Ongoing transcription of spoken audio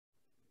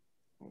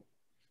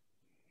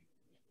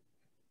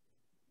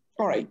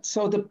All right,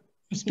 so the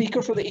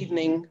speaker for the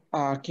evening,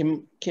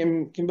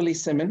 Kimberly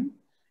Simmen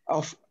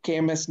of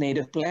KMS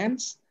Native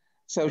Plants.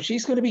 So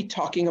she's going to be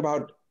talking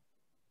about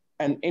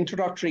an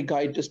introductory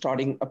guide to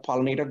starting a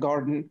pollinator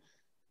garden.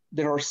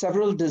 There are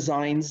several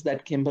designs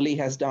that Kimberly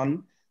has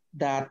done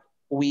that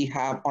we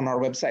have on our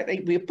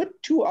website. We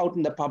put two out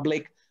in the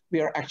public.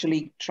 We are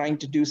actually trying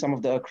to do some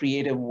of the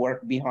creative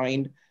work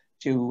behind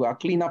to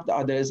clean up the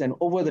others. And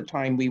over the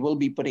time, we will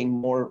be putting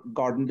more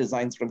garden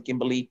designs from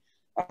Kimberly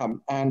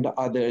and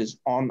others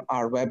on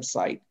our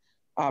website.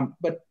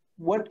 But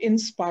what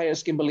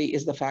inspires Kimberly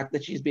is the fact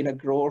that she's been a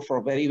grower for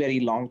a very, very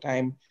long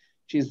time.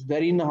 She's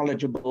very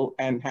knowledgeable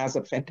and has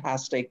a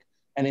fantastic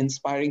and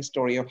inspiring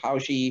story of how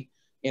she,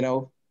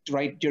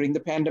 right during the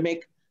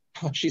pandemic,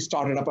 she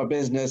started up a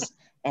business.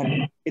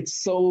 And it's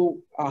so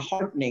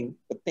heartening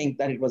to think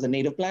that it was a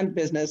native plant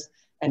business,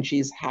 and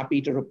she's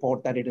happy to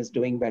report that it is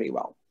doing very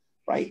well,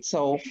 right?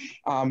 So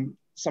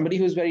somebody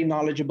who's very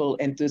knowledgeable,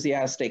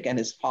 enthusiastic, and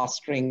is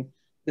fostering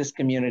this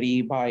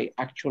community by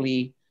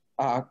actually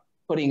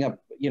putting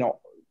up,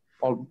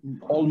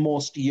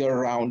 almost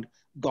year-round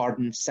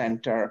garden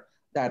center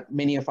that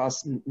many of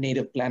us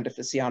native plant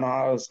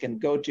aficionados can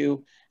go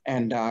to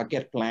and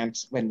get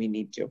plants when we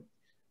need to.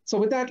 So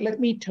with that, let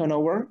me turn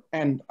over,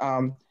 and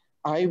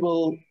I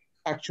will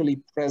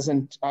actually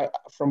present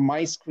from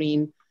my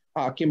screen.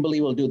 Kimberly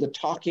will do the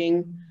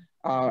talking,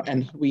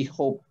 and we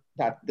hope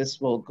that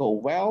this will go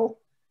well.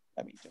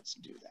 Let me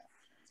just do that.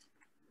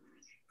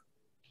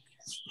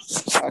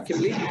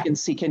 Kimberly,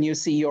 can you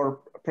see your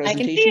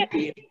presentation? I can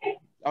see it.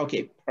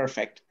 Okay,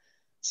 perfect.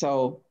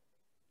 So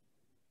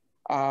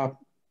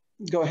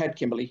go ahead,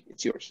 Kimberly,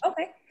 it's yours.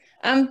 Okay.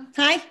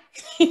 Hi,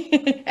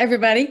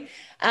 everybody.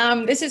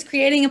 This is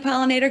creating a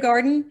pollinator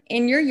garden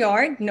in your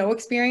yard. No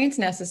experience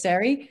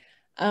necessary.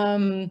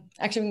 Actually,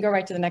 we can go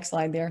right to the next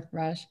slide there,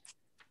 Raj.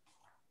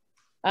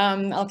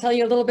 I'll tell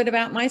you a little bit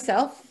about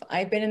myself.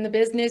 I've been in the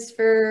business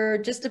for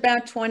just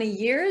about 20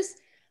 years.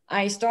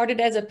 I started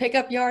as a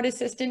pickup yard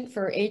assistant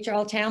for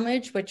H.R.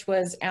 Talmadge, which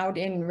was out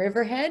in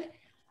Riverhead,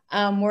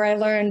 where I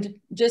learned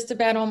just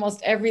about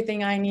almost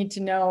everything I need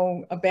to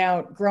know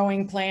about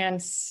growing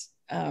plants,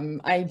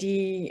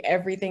 ID,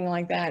 everything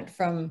like that.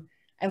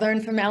 I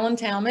learned from Alan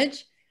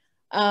Talmadge.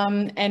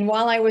 And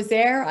while I was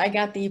there, I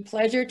got the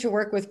pleasure to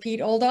work with Pete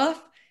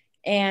Oldoff,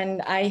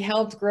 and I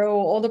helped grow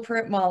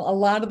a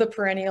lot of the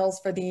perennials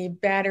for the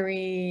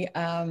Battery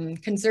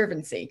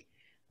Conservancy,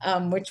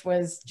 which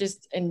was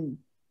just an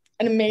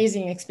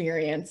amazing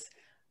experience.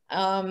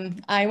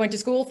 I went to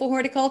school for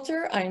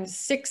horticulture. I'm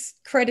 6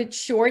 credits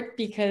short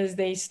because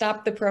they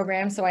stopped the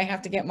program, so I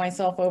have to get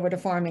myself over to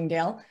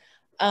Farmingdale.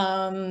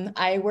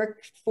 I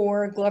worked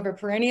for Glover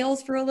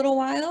Perennials for a little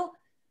while.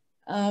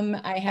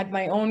 I had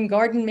my own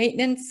garden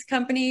maintenance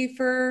company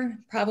for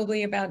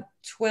probably about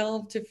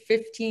 12 to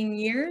 15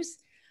 years,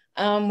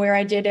 where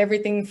I did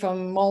everything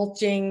from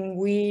mulching,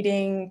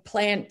 weeding,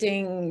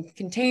 planting,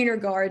 container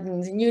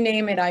gardens, and you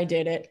name it, I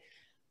did it.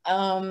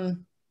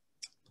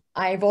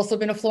 I've also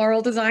been a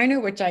floral designer,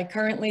 which I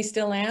currently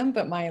still am,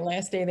 but my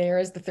last day there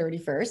is the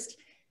 31st.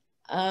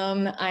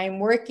 I'm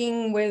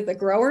working with a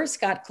grower,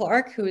 Scott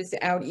Clark, who is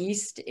out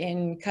east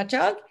in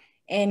Cutchogue,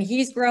 and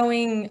he's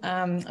growing,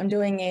 I'm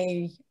doing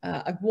a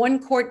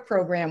 1-quart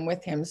program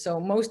with him. So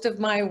most of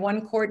my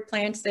 1-quart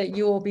plants that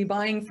you will be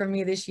buying from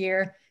me this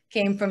year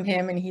came from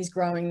him, and he's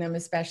growing them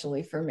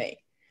especially for me.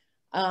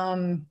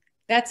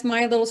 That's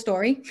my little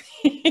story.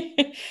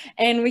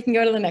 And we can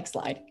go to the next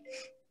slide.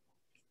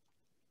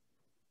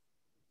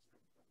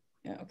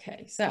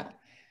 Okay, so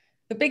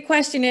the big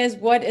question is,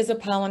 what is a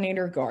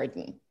pollinator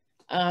garden?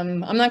 I'm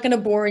not going to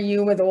bore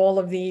you with all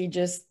of the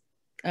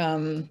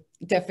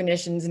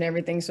definitions and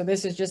everything. So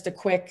this is just a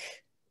quick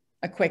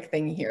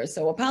thing here.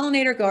 So a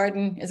pollinator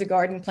garden is a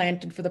garden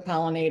planted for the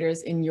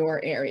pollinators in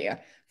your area.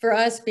 For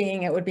us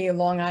it would be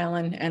Long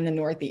Island and the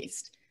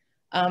Northeast.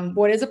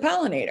 What is a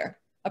pollinator?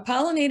 A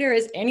pollinator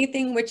is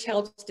anything which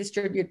helps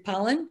distribute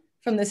pollen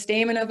from the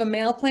stamen of a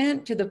male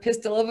plant to the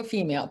pistil of a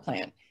female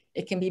plant.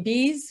 It can be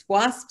bees,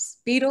 wasps,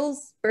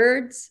 beetles,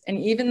 birds, and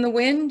even the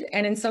wind,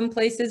 and in some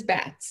places,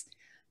 bats.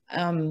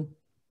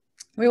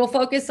 We will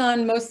focus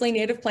on mostly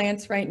native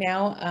plants right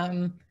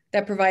now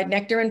that provide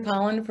nectar and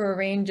pollen for a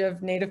range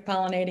of native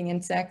pollinating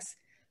insects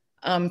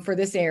for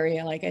this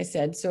area, like I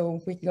said. So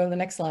we can go to the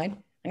next slide.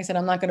 Like I said,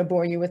 I'm not going to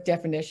bore you with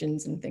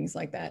definitions and things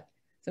like that.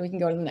 So we can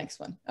go to the next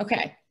one.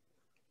 Okay.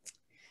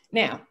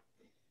 Now,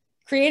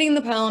 creating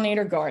the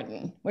pollinator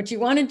garden. What you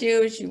want to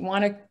do is you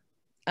want to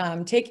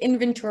take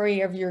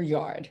inventory of your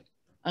yard.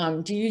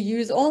 Do you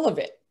use all of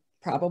it?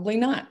 Probably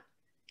not.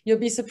 You'll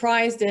be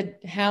surprised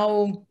at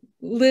how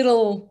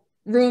little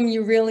room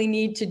you really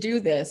need to do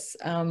this.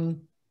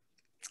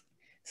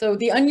 So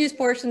the unused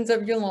portions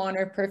of your lawn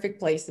are perfect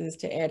places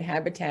to add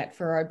habitat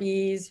for our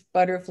bees,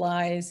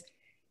 butterflies,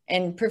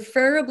 and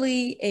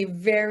preferably a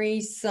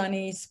very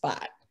sunny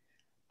spot.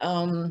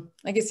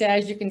 Like I said,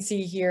 as you can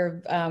see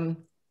here,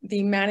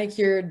 the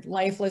manicured,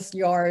 lifeless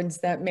yards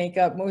that make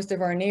up most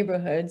of our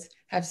neighborhoods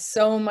have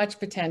so much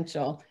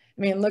potential.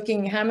 I mean,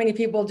 looking, how many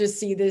people just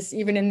see this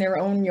even in their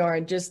own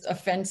yard, just a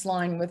fence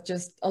line with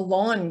just a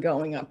lawn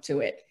going up to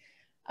it.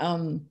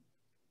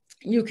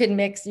 You can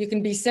mix, you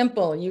can be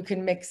simple. You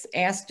can mix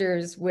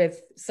asters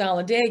with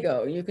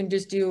solidago. You can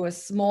just do a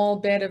small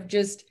bed of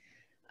just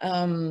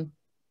purple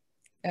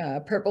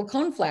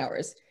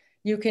coneflowers.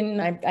 You can,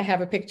 I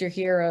have a picture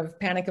here of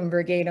Panicum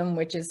virgatum,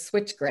 which is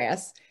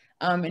switchgrass.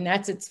 And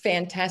that's its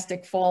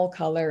fantastic fall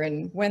color.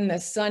 And when the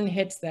sun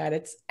hits that,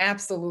 it's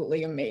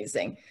absolutely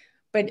amazing.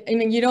 But I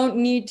mean, you don't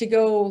need to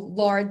go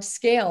large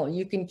scale.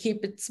 You can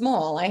keep it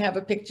small. I have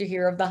a picture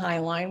here of the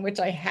Highline,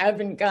 which I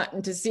haven't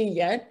gotten to see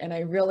yet, and I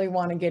really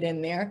want to get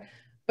in there.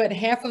 But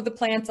half of the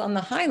plants on the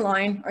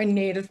Highline are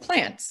native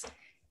plants.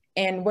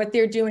 And what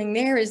they're doing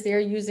there is they're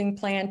using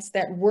plants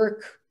that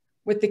work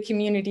with the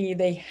community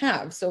they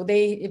have. So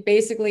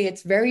basically,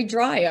 it's very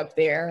dry up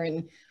there.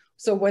 And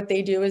so what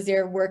they do is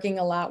they're working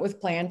a lot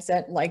with plants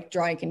that like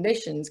dry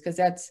conditions,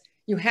 because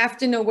you have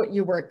to know what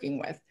you're working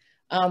with.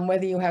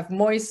 Whether you have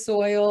moist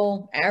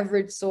soil,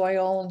 average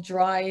soil,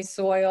 dry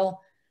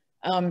soil,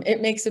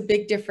 it makes a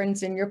big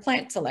difference in your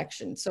plant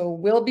selection. So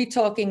we'll be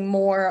talking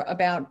more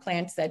about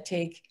plants that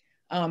take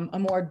a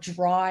more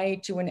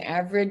dry to an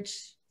average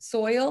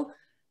soil.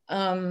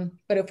 But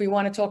if we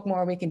want to talk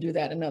more, we can do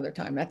that another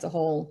time. That's a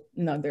whole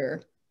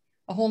nother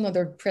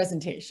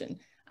presentation.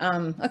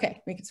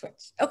 Okay, we can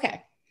switch.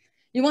 Okay,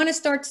 you want to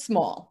start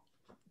small.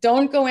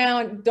 Don't go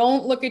out,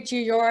 don't look at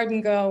your yard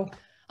and go,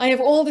 I have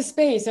all the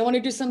space. I want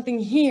to do something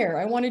here.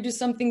 I want to do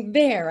something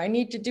there. I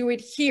need to do it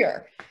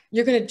here.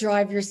 You're going to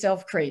drive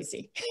yourself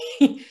crazy.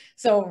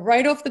 So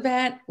right off the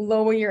bat,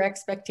 lower your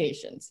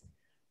expectations.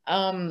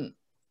 And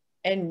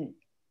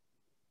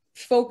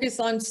focus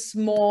on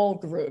small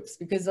groups,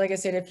 because like I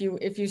said,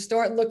 if you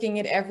start looking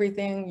at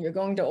everything, you're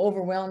going to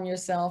overwhelm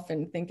yourself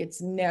and think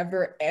it's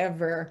never,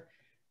 ever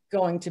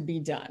going to be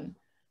done.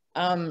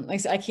 Like I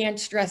said, I can't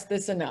stress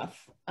this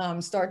enough.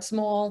 Start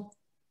small.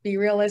 Be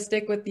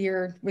realistic with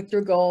your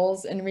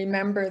goals, and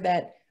remember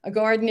that a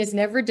garden is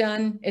never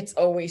done. It's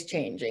always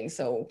changing.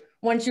 So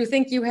once you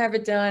think you have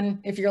it done,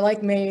 if you're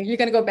like me, you're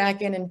going to go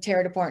back in and tear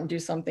it apart and do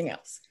something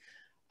else.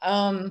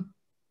 So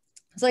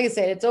like I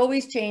said, it's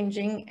always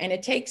changing, and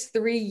it takes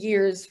 3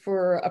 years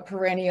for a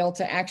perennial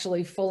to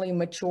actually fully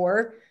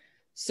mature.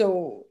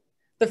 So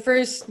the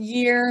first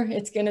year,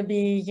 it's going to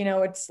be,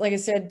 it's like I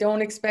said,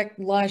 don't expect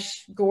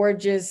lush,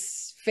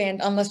 gorgeous,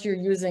 unless you're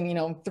using,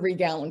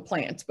 3-gallon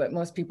plants, but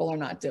most people are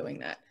not doing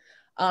that.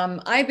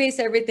 I base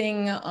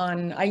everything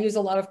on, I use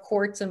a lot of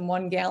quarts and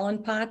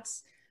 1-gallon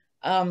pots.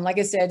 Like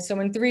I said, so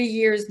in 3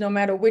 years, no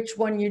matter which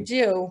one you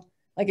do,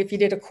 like if you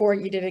did a quart,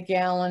 you did a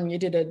gallon, you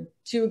did a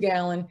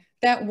 2-gallon,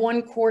 that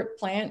 1-quart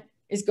plant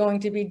is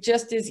going to be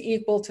just as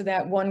equal to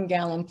that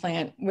 1-gallon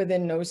plant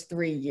within those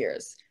 3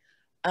 years.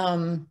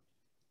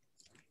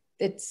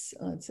 Let's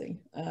see.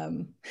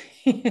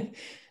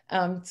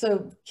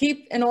 So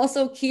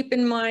keep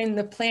in mind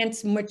the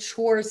plant's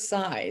mature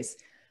size.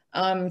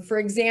 For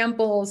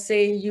example,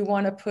 say you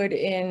want to put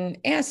in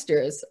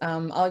asters.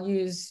 I'll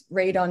use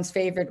Radon's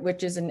favorite,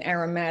 which is an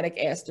aromatic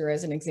aster,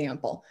 as an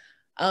example.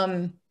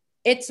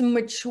 Its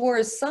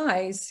mature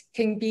size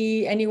can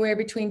be anywhere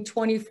between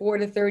 24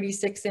 to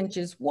 36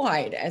 inches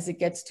wide as it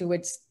gets to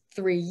its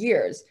 3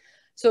 years.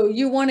 So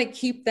you want to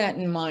keep that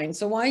in mind.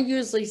 So I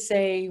usually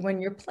say when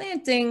you're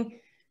planting,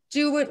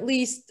 do at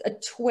least a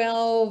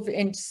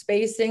 12-inch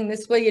spacing.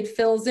 This way it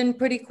fills in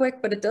pretty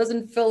quick, but it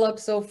doesn't fill up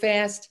so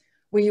fast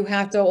where you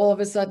have to all of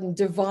a sudden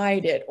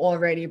divide it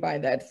already by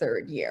that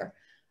 3rd year.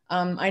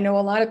 I know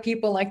a lot of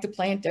people like to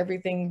plant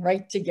everything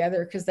right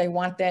together because they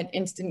want that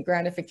instant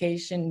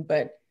gratification,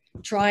 but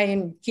try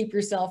and keep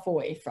yourself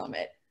away from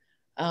it.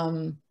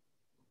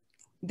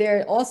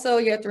 There also,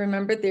 you have to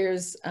remember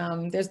there's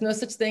no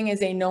such thing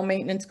as a no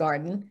maintenance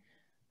garden.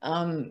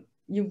 When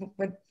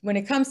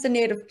it comes to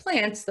native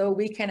plants, though,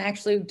 we can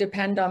actually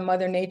depend on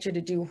Mother Nature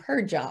to do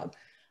her job.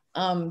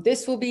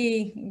 This will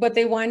be what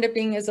they wind up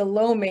being as a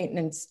low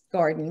maintenance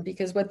garden,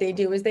 because what they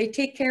do is they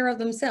take care of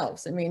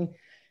themselves. I mean,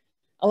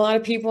 a lot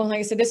of people, like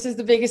I said, this is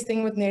the biggest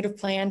thing with native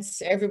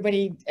plants.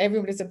 Everybody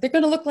said, they're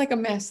going to look like a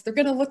mess. They're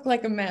going to look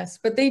like a mess,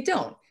 but they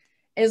don't.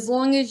 As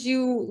long as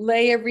you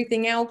lay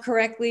everything out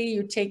correctly,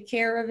 you take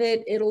care of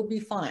it, it'll be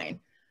fine.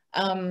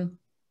 I'm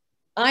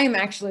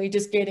actually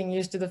just getting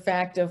used to the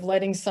fact of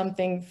letting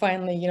something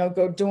finally,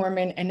 go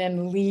dormant and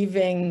then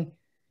leaving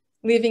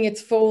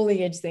its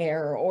foliage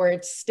there or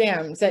its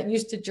stems. That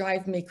used to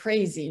drive me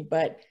crazy,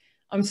 but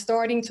I'm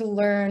starting to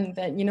learn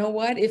that, you know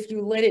what, if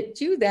you let it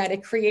do that,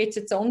 it creates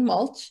its own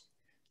mulch.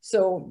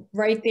 So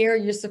right there,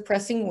 you're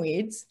suppressing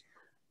weeds.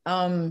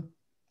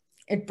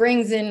 It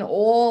brings in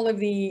all of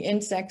the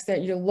insects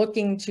that you're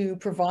looking to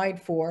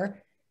provide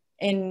for.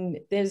 And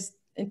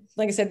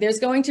like I said, there's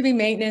going to be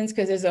maintenance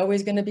because there's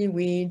always going to be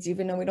weeds,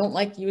 even though we don't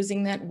like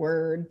using that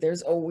word,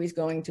 there's always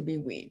going to be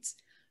weeds.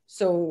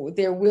 So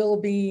there will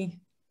be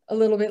a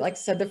little bit, like I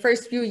said, the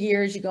first few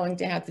years, you're going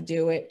to have to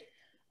do it.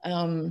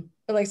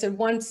 But like I said,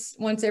 once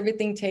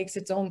everything takes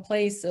its own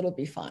place, it'll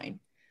be fine.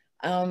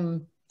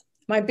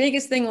 My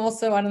biggest thing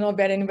also, I don't know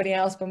about anybody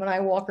else, but when I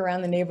walk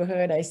around the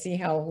neighborhood, I see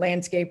how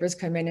landscapers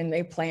come in and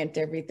they plant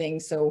everything.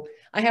 So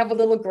I have a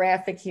little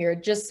graphic here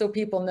just so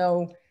people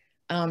know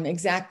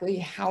exactly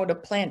how to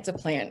plant,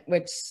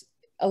 which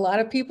a lot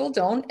of people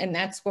don't. And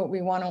that's what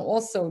we want to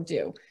also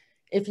do.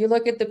 If you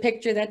look at the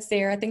picture that's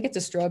there, I think it's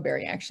a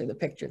strawberry, actually, the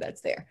picture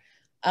that's there,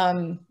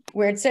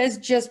 where it says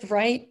just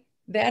right,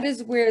 that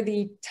is where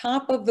the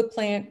top of the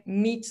plant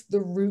meets the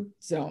root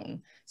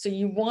zone. So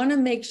you want to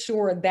make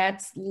sure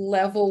that's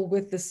level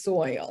with the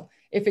soil.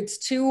 If it's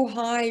too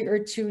high or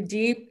too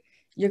deep,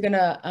 you're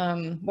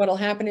gonna, what'll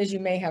happen is you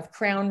may have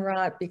crown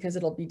rot because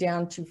it'll be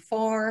down too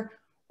far,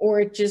 or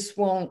it just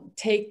won't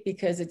take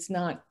because it's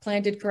not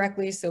planted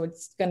correctly. So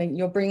it's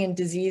you'll bring in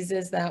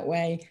diseases that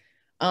way.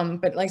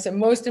 But like I said,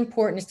 most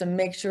important is to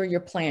make sure you're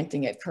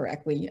planting it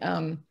correctly.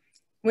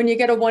 When you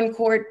get a 1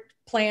 quart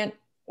plant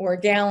or a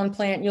gallon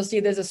plant, you'll see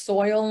there's a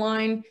soil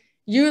line.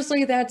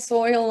 Usually that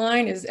soil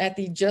line is at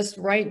the just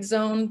right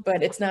zone,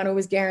 but it's not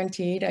always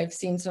guaranteed. I've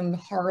seen some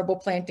horrible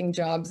planting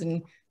jobs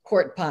in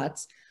quart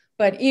pots.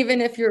 But even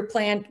if your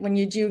plant, when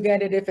you do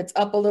get it, if it's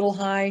up a little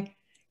high,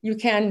 you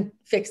can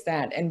fix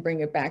that and bring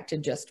it back to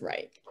just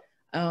right.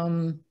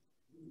 Like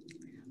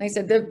I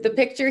said, the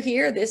picture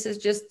here, this is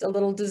just a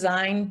little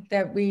design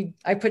that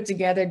I put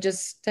together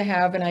just to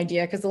have an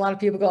idea, because a lot of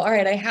people go, all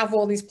right, I have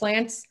all these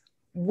plants.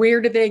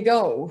 Where do they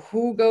go?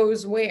 Who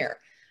goes where?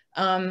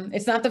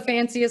 It's not the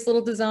fanciest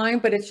little design,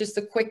 but it's just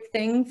a quick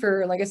thing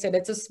for, like I said,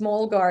 it's a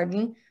small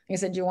garden. Like I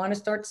said, you want to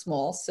start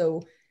small.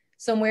 So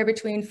somewhere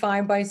between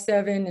 5 by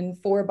 7 and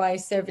 4 by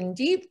 7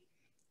 deep.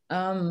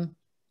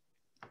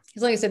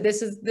 Because like I said,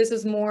 this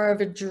is more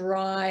of a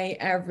dry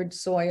average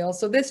soil.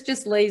 So this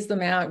just lays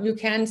them out. You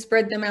can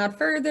spread them out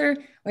further.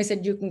 Like I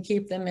said, you can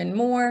keep them in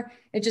more.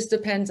 It just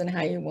depends on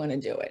how you want to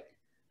do it.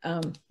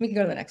 We can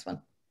go to the next one.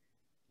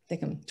 I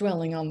think I'm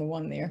dwelling on the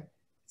one there.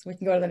 So we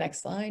can go to the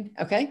next slide.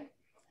 Okay.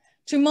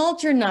 To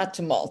mulch or not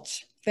to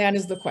mulch? That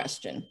is the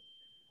question.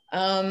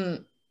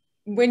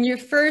 When you're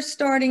first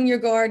starting your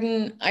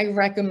garden, I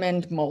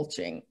recommend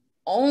mulching,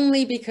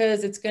 only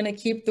because it's going to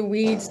keep the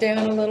weeds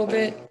down a little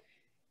bit.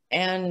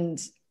 And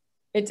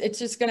it's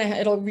just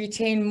it'll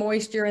retain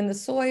moisture in the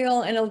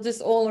soil, and it'll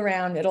just all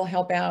around, it'll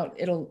help out.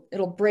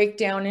 It'll break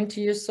down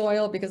into your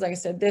soil, because like I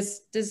said,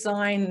 this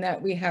design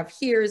that we have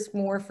here is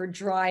more for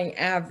dry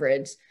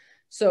average.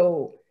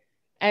 So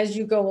as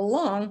you go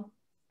along,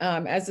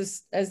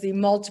 as the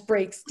mulch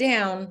breaks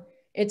down,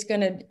 it's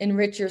going to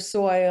enrich your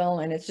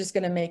soil, and it's just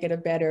going to make it a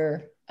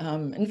better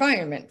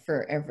environment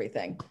for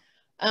everything.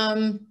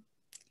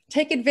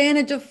 Take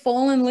advantage of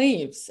fallen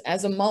leaves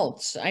as a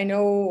mulch. I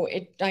know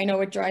it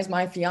drives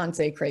my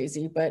fiance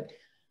crazy, but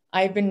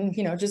I've been,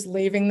 just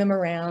leaving them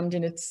around,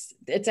 and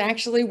it's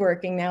actually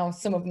working now.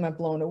 Some of them have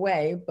blown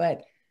away,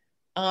 but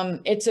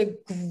it's a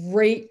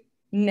great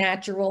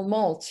natural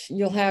mulch.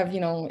 You'll have,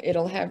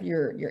 it'll have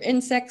your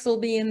insects will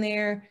be in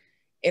there.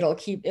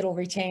 It'll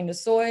retain the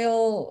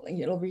soil.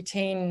 It'll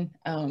retain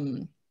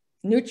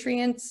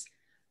nutrients.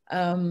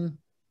 Pine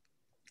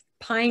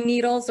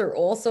needles are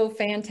also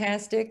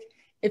fantastic.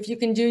 If you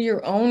can do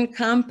your own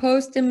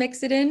compost and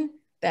mix it in,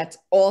 that's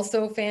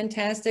also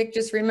fantastic.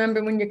 Just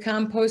remember, when you're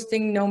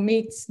composting, no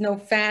meats, no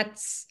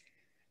fats.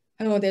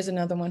 Oh, there's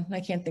another one. I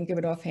can't think of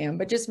it offhand,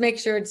 but just make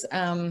sure it's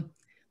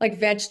like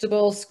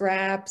vegetable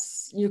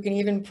scraps. You can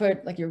even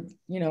put, like,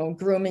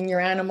 grooming your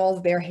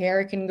animals, their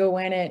hair can go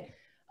in it.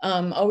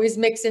 Always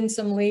mix in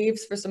some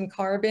leaves for some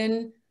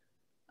carbon.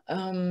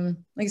 Like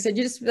I said,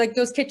 you just, like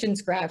those kitchen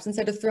scraps,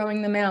 instead of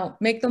throwing them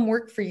out, make them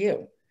work for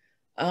you.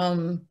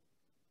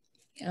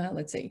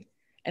 Let's see.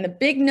 And a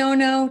big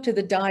no-no to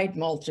the dyed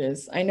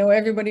mulches. I know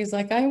everybody's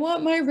like, I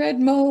want my red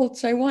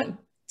mulch.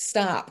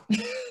 Stop.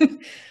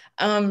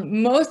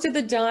 Most of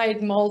the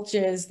dyed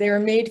mulches, they're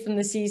made from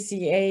the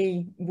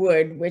CCA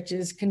wood, which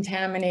is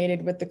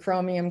contaminated with the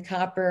chromium,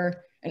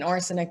 copper, and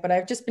arsenic. But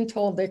I've just been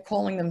told they're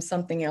calling them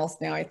something else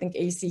now. I think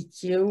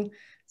ACQ.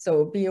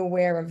 So be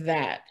aware of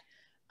that.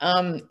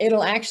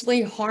 It'll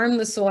actually harm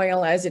the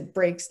soil as it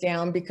breaks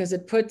down, because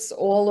it puts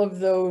all of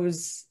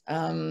those,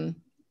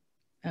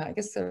 I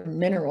guess they're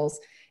minerals,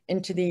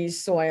 into the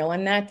soil,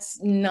 and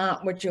that's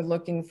not what you're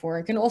looking for.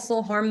 It can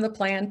also harm the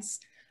plants.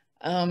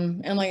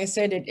 And like I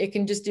said, it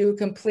can just do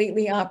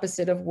completely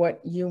opposite of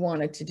what you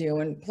want it to do.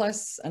 And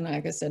plus, and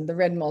like I said, the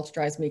red mulch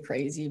drives me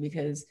crazy,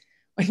 because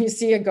when you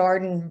see a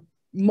garden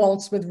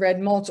mulched with red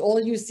mulch, all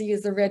you see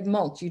is the red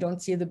mulch. You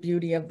don't see the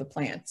beauty of the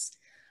plants.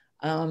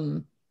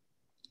 I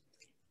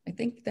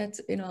think that's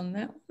it on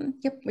that one.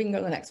 Yep, we can go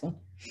to the next one.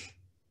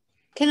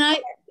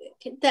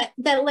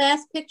 That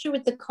last picture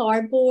with the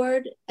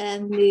cardboard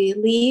and the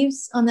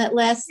leaves on that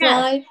last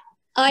slide?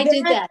 I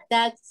did that.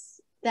 That's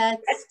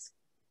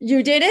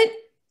You did it?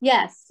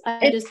 Yes,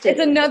 I just did.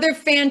 It's another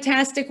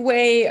fantastic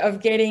way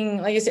of getting,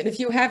 like I said, if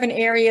you have an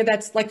area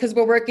that's like, because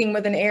we're working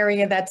with an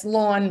area that's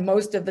lawn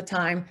most of the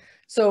time.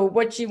 So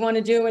what you want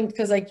to do, and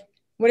because like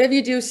whatever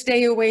you do,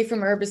 stay away from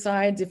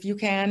herbicides if you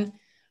can.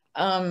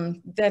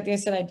 That being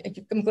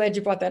said, I'm glad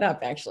you brought that up,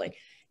 actually.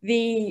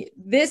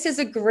 This is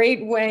a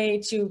great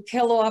way to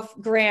kill off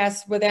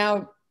grass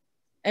without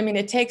I mean,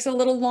 it takes a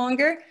little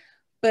longer,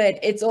 but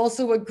it's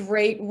also a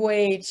great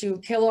way to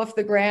kill off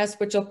the grass,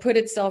 which will put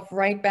itself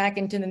right back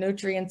into the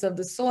nutrients of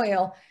the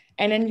soil.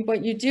 And then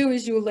what you do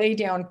is you lay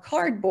down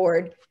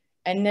cardboard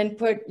and then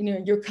put, you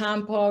know, your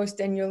compost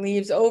and your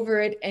leaves over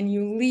it, and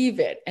you leave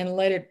it and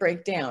let it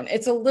break down.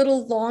 It's a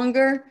little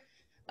longer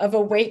of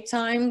a wait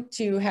time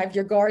to have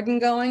your garden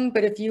going,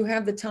 but if you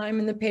have the time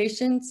and the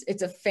patience,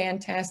 it's a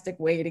fantastic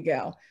way to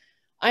go.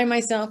 I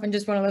myself am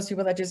just one of those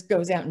people that just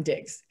goes out and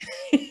digs.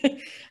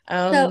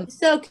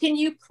 So can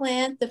you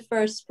plant the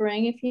first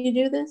spring if you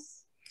do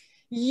this?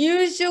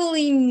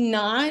 Usually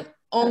not,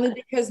 only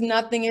because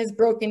nothing is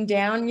broken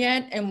down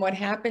yet. And what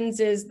happens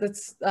is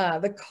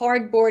the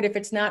cardboard, if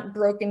it's not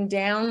broken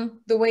down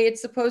the way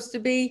it's supposed to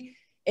be,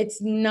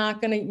 it's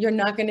not gonna, you're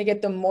not gonna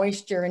get the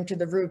moisture into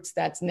the roots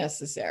that's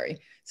necessary.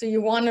 So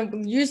you wanna,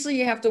 usually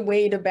you have to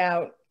wait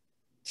about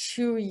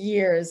 2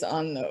 years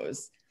on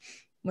those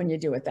when you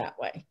do it that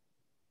way.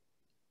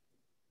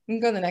 You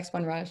can go to the next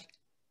one, Raj.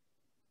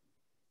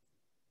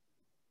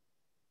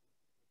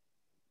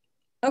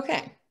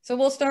 Okay, so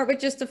we'll start with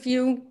just a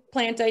few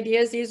plant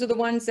ideas. These are the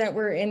ones that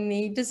were in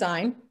the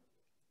design.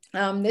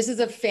 This is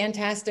a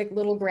fantastic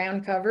little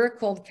ground cover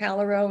called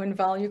Calero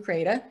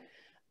involucrata,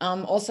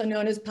 also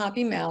known as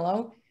poppy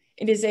mallow.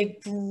 It is a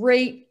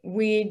great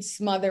weed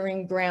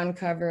smothering ground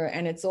cover,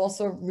 and it's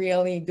also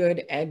really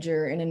good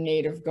edger in a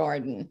native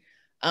garden.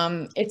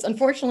 It's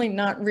unfortunately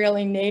not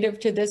really native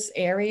to this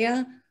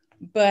area,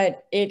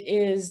 but it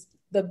is,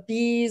 the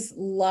bees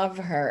love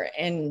her,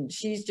 and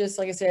she's just,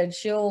 like I said,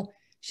 she'll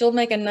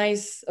make a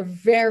nice, a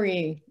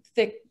very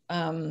thick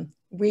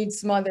weed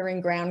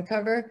smothering ground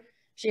cover.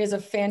 She has a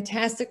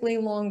fantastically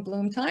long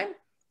bloom time,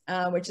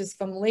 which is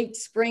from late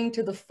spring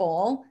to the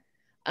fall.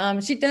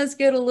 She does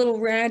get a little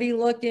ratty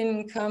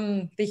looking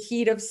come the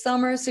heat of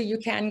summer, so you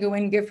can go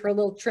in and give her a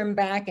little trim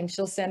back, and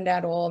she'll send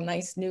out all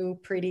nice, new,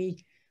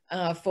 pretty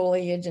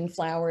foliage and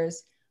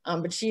flowers.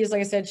 But she is,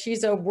 like I said,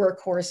 she's a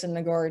workhorse in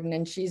the garden,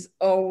 and she's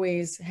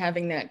always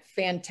having that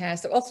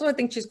fantastic, also I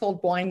think she's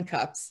called wine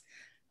cups.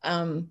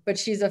 But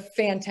she's a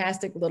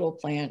fantastic little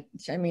plant.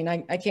 I mean,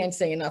 I can't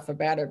say enough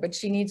about her, but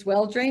she needs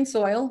well-drained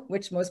soil,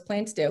 which most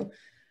plants do,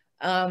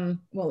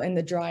 well, in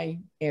the dry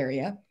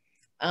area.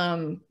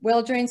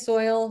 Well-drained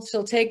soil,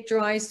 she'll take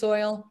dry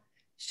soil.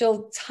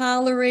 She'll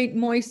tolerate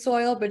moist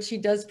soil, but she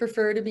does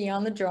prefer to be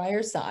on the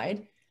drier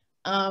side.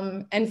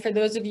 And for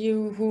those of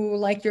you who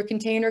like your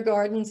container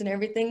gardens and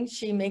everything,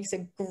 she makes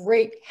a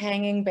great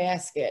hanging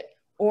basket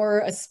or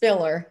a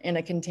spiller in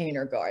a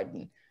container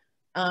garden.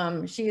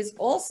 She is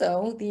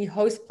also the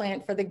host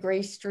plant for the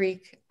gray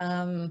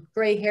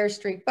hair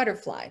streak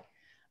butterfly.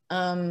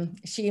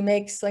 She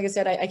makes, like I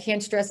said, I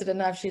can't stress it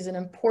enough, she's an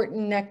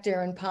important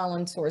nectar and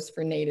pollen source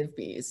for native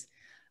bees.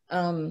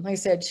 Like I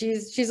said,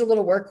 she's a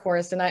little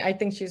workhorse, and I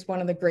think she's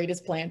one of the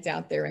greatest plants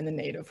out there in the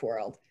native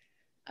world.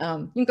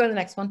 You can go to the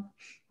next one.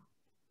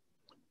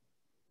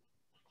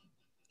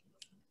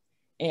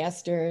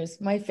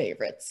 Asters, my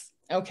favorites.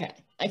 Okay,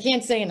 I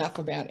can't say enough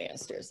about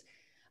asters.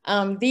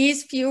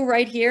 These few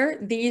right here,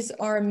 these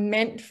are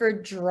meant for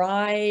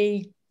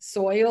dry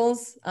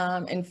soils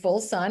and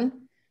full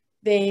sun.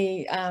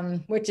 They,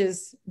 which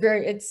is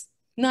it's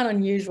not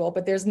unusual,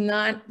 but there's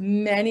not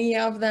many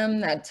of them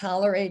that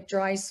tolerate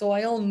dry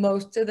soil.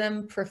 Most of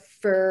them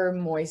prefer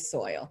moist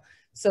soil.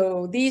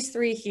 So these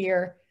three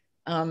here,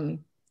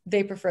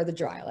 they prefer the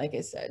dry, like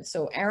I said.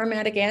 So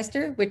aromatic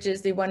aster, which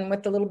is the one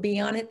with the little bee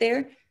on it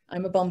there.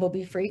 I'm a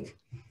bumblebee freak.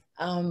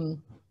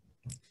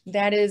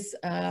 That is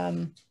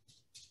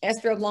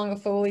Aster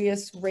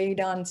oblongifolius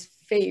radon's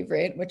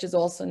favorite, which is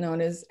also known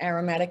as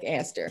aromatic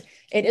aster.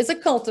 It is a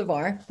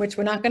cultivar, which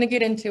we're not going to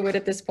get into it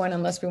at this point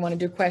unless we want to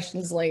do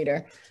questions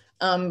later.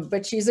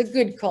 But she's a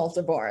good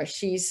cultivar.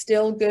 She's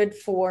still good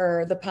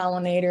for the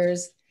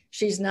pollinators.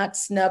 She's not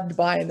snubbed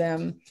by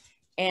them.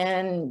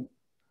 And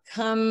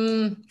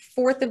come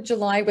 4th of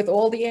July with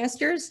all the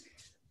asters,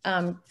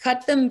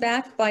 cut them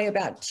back by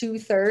about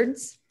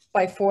 2/3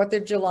 by 4th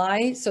of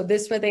July. So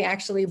this way they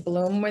actually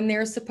bloom when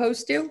they're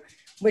supposed to,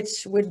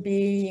 which would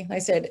be, I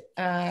said,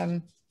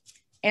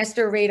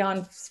 Aster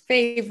radon's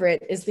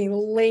favorite is the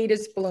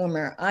latest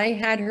bloomer. I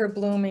had her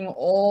blooming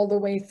all the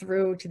way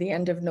through to the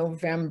end of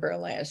November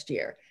last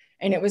year.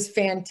 And it was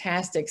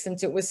fantastic.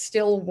 Since it was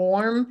still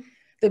warm,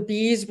 the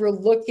bees were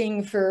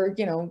looking for,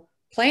 you know,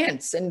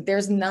 plants, and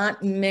there's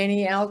not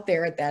many out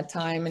there at that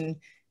time. And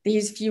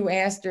these few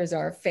asters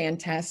are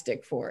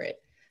fantastic for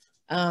it.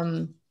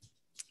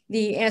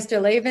 The Aster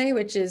leve,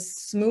 which is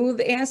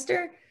smooth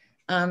aster,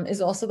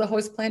 is also the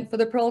host plant for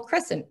the pearl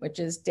crescent, which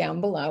is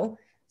down below.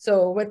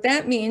 So what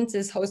that means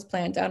is host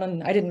plant, I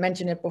didn't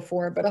mention it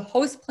before, but a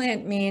host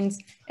plant means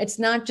it's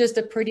not just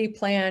a pretty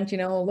plant, you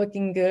know,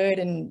 looking good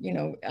and, you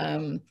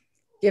know,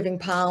 giving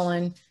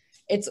pollen.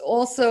 It's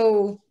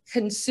also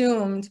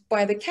consumed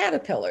by the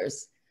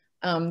caterpillars.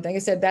 Like I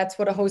said, that's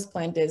what a host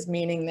plant is,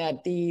 meaning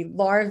that the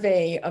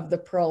larvae of the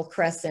pearl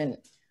crescent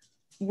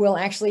will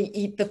actually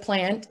eat the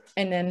plant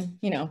and then,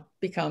 you know,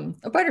 become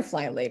a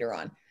butterfly later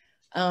on.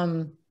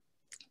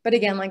 But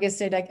again, like I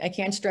said, I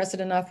can't stress it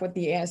enough with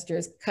the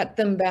asters, cut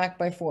them back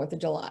by 4th of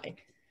July.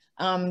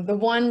 The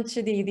one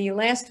to the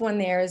last one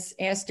there is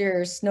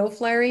Aster Snow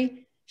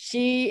Flurry.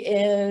 She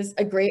is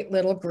a great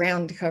little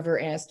ground cover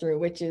aster,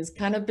 which is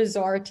kind of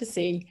bizarre to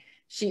see.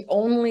 She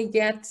only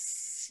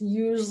gets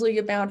usually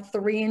about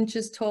 3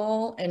 inches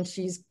tall, and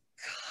she's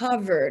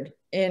covered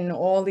in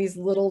all these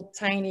little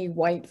tiny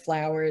white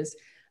flowers,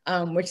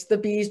 which the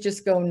bees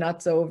just go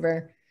nuts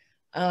over.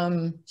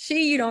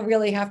 You don't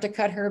really have to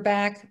cut her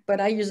back, but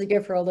I usually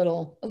give her a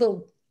little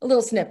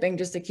snipping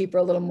just to keep her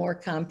a little more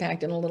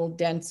compact and a little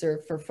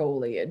denser for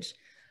foliage.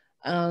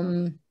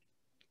 I'm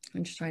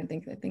just trying to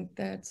think. I think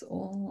that's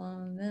all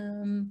on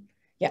them.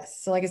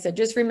 Yes. So like I said,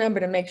 just remember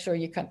to make sure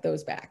you cut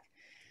those back.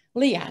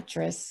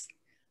 Liatris,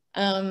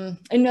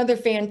 another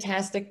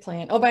fantastic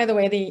plant. Oh, by the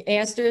way, the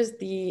asters,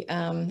 the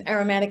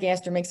aromatic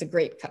aster makes a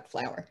great cut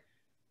flower.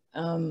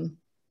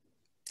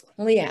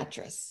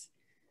 Liatris.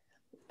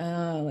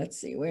 Let's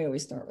see, where do we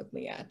start with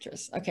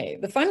Liatris? Okay,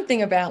 the fun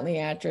thing about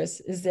Liatris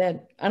is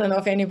that, I don't know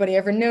if anybody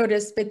ever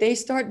noticed, but they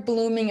start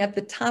blooming at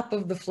the top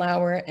of the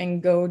flower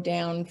and go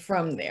down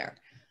from there.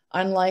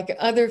 Unlike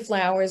other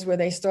flowers where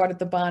they start at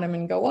the bottom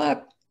and go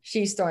up,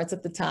 she starts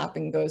at the top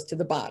and goes to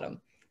the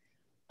bottom.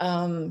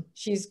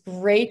 She's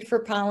great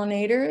for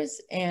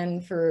pollinators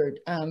and for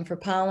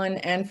pollen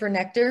and for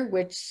nectar,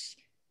 which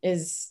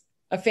is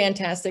a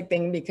fantastic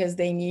thing because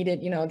they need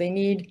it, they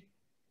need,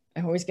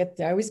 I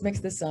always mix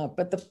this up,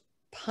 but the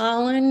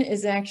pollen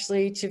is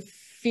actually to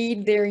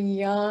feed their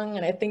young,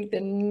 and I think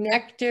the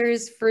nectar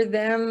is for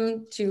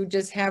them to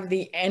just have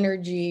the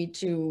energy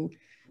to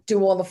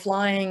do all the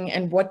flying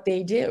and what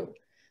they do.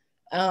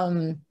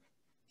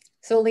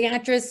 So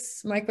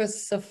Liatris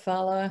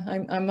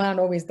microcephala, I'm not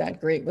always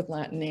that great with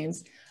Latin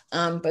names,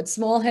 but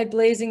small head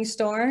blazing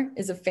star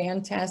is a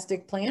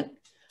fantastic plant.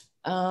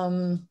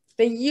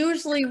 They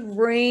usually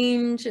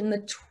range in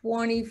the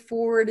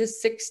 24 to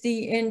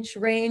 60 inch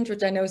range,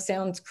 which I know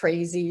sounds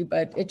crazy,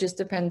 but it just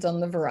depends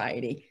on the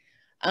variety.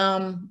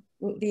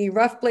 The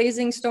rough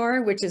blazing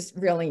star, which is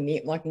really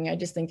neat looking. I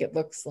just think it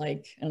looks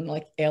like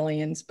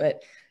aliens,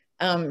 but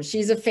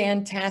she's a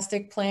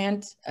fantastic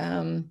plant.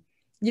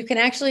 You can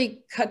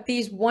actually cut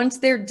these once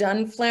they're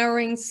done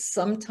flowering.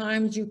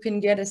 Sometimes you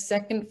can get a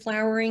second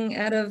flowering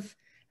out of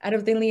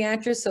the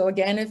Liatris. So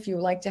again, if you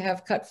like to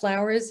have cut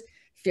flowers,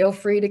 feel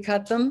free to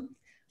cut them.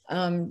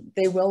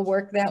 They will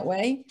work that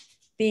way.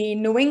 The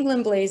New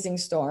England blazing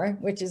star,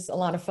 which is a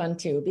lot of fun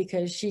too,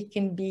 because she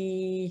can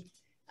be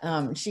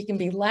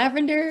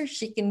lavender,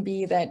 she can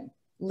be that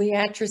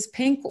Liatris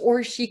pink,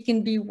 or she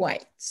can be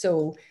white.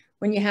 So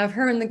when you have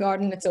her in the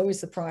garden, it's always a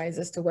surprise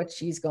as to what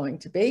she's going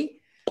to be.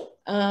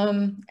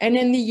 And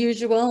then the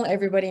usual,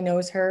 everybody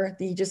knows her,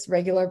 the just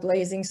regular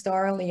blazing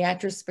star,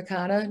 Liatris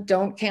spicata.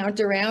 Don't count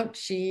her out.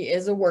 She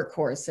is a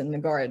workhorse in the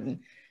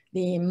garden.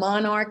 The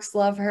monarchs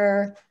love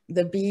her.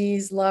 The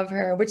bees love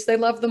her, which they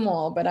love them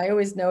all. But I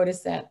always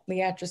notice that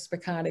Liatris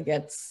spicata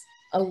gets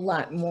a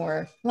lot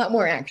more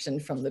action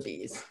from the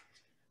bees.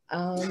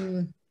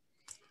 I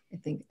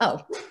think,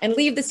 oh, and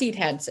leave the seed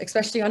heads,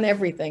 especially on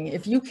everything,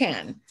 if you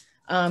can.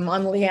 On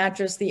the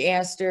Liatris, the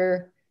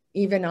aster,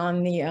 even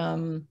on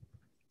the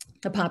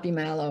poppy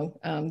mallow.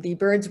 The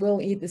birds will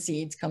eat the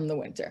seeds come the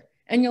winter.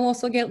 And you'll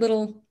also get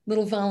little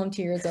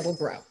volunteers that'll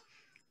grow.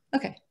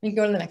 Okay, we can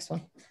go to the next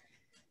one.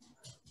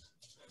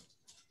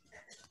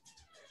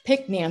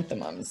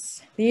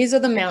 Pycnanthemums. These are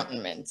the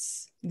mountain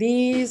mints.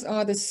 These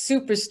are the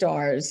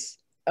superstars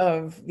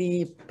of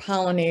the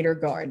pollinator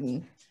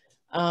garden.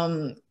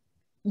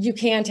 You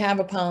can't have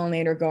a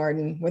pollinator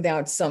garden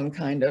without some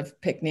kind of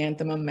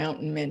Pycnanthemum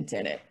mountain mint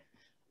in it.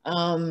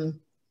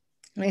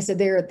 Like I said,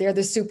 they're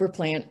the super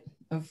plant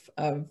of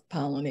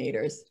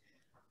pollinators.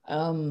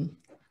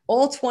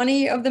 All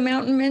 20 of the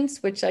mountain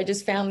mints, which I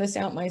just found this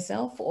out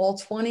myself, all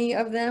 20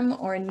 of them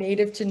are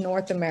native to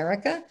North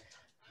America.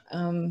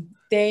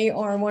 They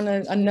are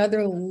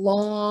another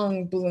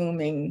long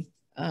blooming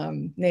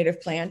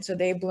native plant. So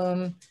they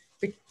bloom,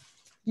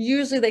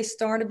 usually they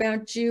start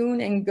about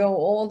June and go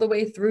all the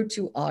way through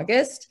to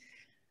August.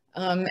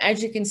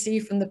 As you can see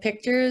from the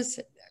pictures,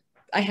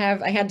 I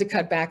had to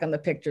cut back on the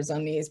pictures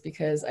on these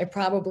because I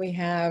probably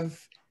have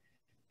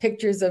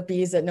pictures of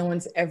bees that no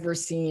one's ever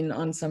seen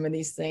on some of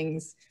these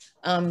things.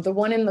 The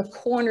one in the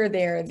corner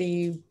there,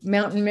 the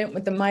mountain mint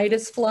with the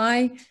Midas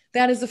fly,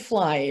 that is a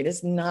fly. It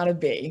is not a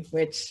bee,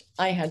 which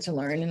I had to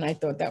learn, and I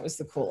thought that was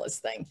the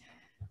coolest thing.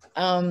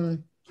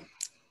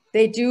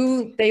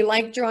 They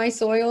like dry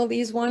soil,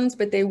 these ones,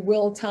 but they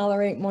will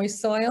tolerate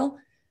moist soil.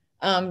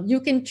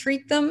 You can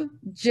treat them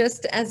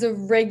just as a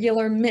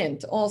regular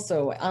mint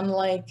also,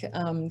 unlike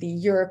the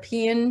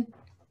European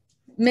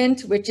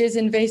mint, which is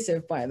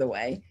invasive, by the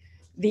way.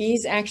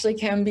 These actually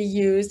can be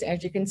used,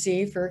 as you can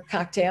see, for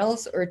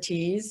cocktails or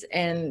teas,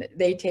 and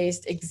they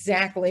taste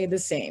exactly the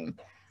same.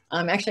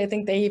 Actually, I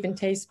think they even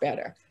taste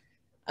better.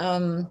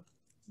 The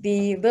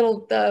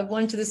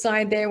one to the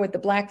side there with the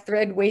black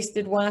thread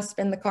waisted wasp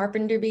and the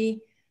carpenter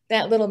bee,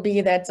 that little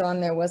bee that's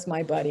on there was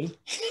my buddy.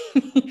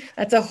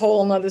 That's a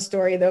whole nother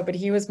story though, but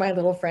he was my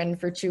little friend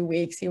for 2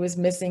 weeks. He was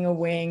missing a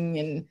wing,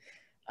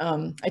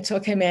 and I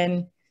took him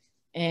in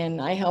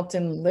and I helped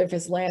him live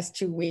his last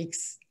 2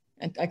 weeks.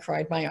 And I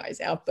cried my eyes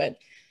out, but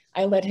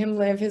I let him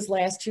live his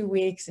last 2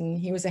 weeks, and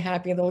he was a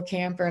happy little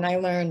camper, and I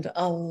learned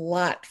a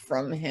lot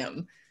from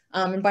him.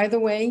 And by the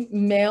way,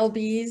 male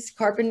bees,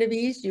 carpenter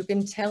bees, you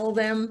can tell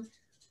them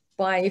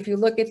by, if you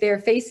look at their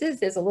faces,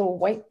 there's a little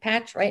white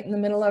patch right in the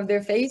middle of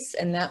their face,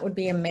 and that would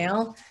be a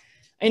male.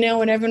 I know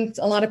when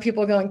a lot of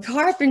people are going,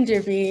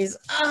 carpenter bees,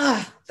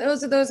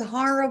 those are those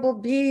horrible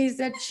bees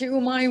that chew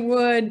my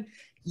wood.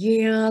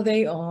 Yeah,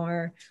 they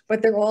are,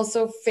 but they're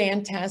also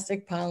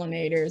fantastic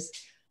pollinators.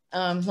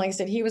 Like I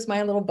said, he was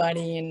my little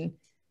buddy, and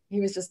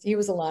he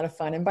was a lot of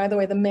fun. And by the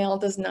way, the male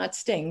does not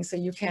sting, so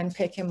you can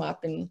pick him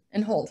up and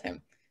hold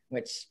him,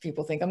 which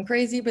people think I'm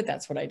crazy, but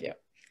that's what I do.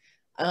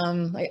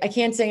 I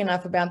can't say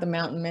enough about the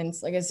mountain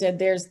mints. Like I said,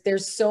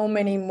 there's so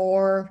many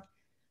more.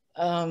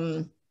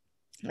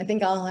 I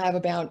think I'll have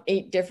about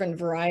 8 different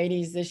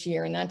varieties this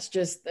year, and that's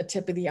just the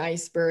tip of the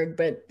iceberg,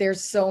 but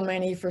there's so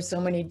many for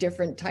so many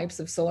different types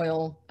of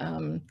soil,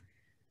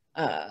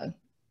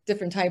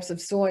 different types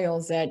of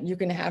soils, that you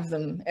can have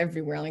them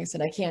everywhere. Like I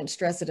said, I can't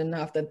stress it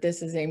enough that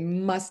this is a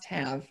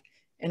must-have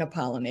in a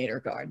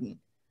pollinator garden.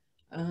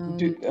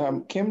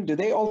 Kim, do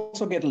they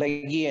also get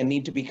leggy and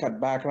need to be cut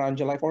back around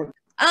July 4th?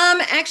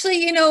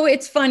 Actually,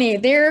 it's funny.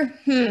 They're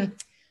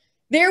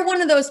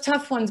one of those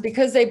tough ones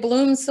because they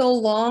bloom so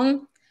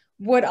long.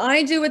 What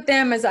I do with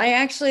them is I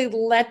actually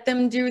let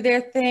them do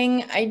their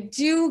thing. I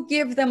do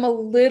give them a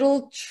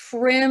little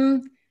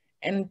trim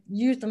and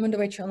use them. When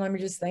do I trim? Let me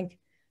just think.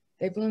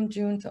 They bloom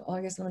June to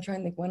August. I'm trying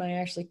to think when I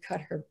actually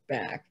cut her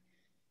back.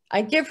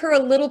 I give her a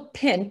little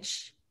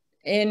pinch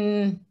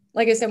in,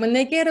 like I said, when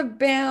they get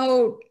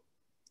about,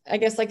 I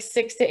guess, like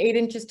 6 to 8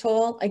 inches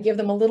tall, I give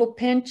them a little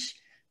pinch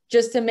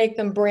just to make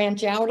them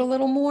branch out a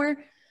little more.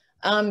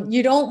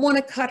 You don't want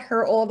to cut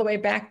her all the way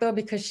back though,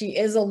 because she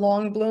is a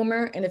long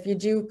bloomer. And if you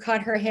do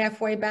cut her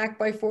halfway back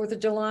by 4th of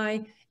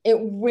July, it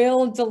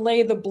will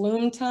delay the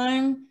bloom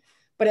time.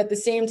 But at the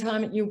same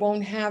time, you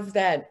won't have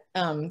that,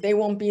 they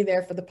won't be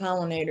there for the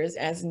pollinators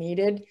as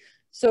needed.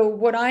 So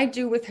what I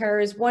do with her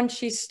is once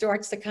she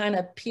starts to kind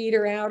of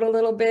peter out a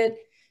little bit,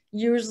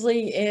 it's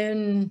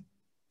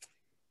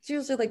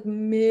usually like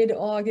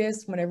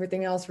mid-August when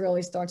everything else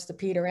really starts to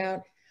peter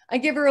out, I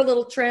give her a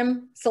little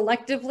trim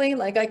selectively.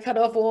 Like I cut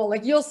off all,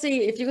 like you'll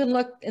see, if you can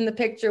look in the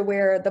picture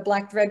where the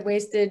black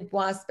thread-waisted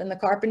wasp and the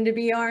carpenter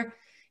bee are,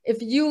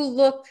 if you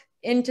look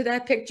into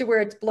that picture where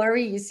it's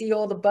blurry, you see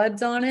all the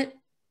buds on it,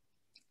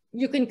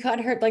 you can cut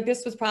her, like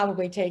this was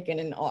probably taken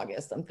in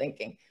August, I'm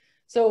thinking.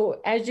 So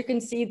as you can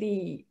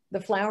see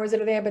the flowers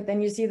that are there, but then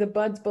you see the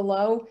buds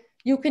below,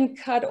 you can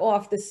cut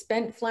off the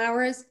spent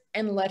flowers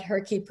and let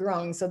her keep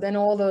growing. So then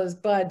all those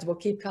buds will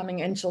keep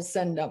coming and she'll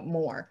send up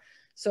more.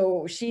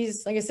 So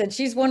she's, like I said,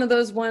 she's one of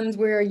those ones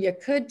where you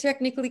could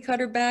technically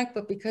cut her back,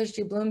 but because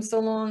she blooms so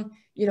long,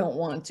 you don't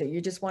want to. You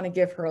just want to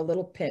give her a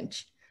little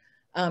pinch.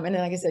 And then,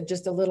 like I said,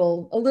 just a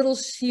little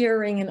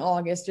shearing in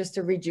August just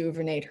to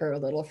rejuvenate her a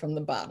little from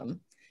the bottom.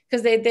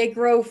 Because they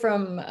grow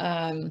from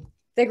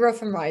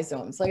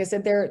rhizomes. Like I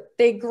said,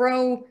 they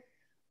grow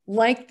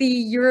like the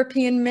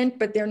European mint,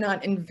 but they're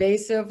not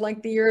invasive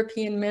like the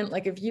European mint.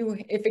 Like if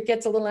it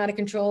gets a little out of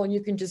control,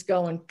 you can just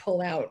go and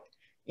pull out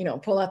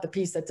the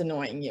piece that's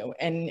annoying you,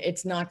 and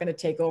it's not going to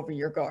take over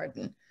your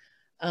garden.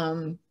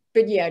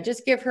 But yeah,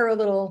 just give her a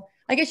little,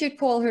 I guess you'd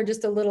call her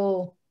just a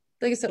little,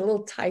 like I said, a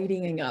little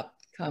tidying up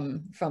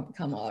come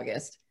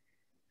August.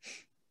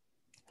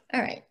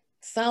 All right,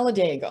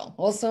 Solidago,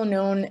 also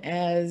known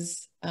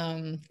as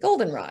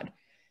goldenrod.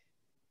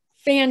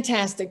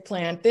 Fantastic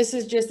plant. This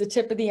is just the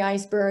tip of the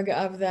iceberg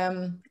of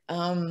them.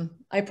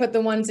 I put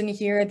the ones in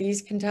here.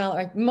 These can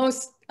tolerate,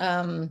 most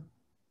goldenrods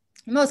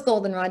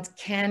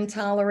can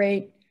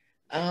tolerate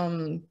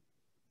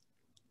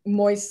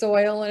moist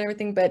soil and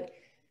everything, but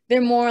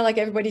they're more like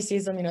everybody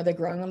sees them, they're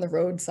growing on the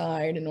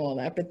roadside and all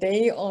that, but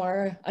they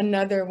are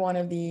another one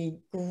of the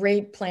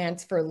great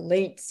plants for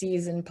late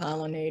season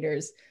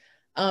pollinators.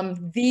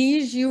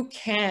 These you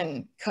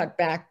can cut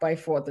back by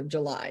 4th of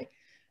July.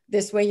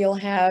 This way you'll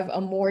have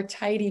a more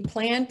tidy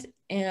plant,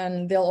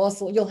 and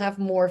you'll have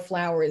more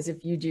flowers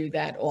if you do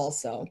that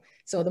also.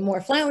 So the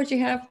more flowers you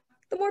have,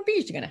 the more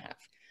bees you're gonna have.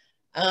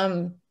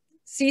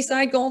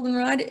 Seaside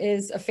goldenrod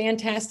is a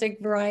fantastic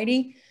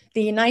variety.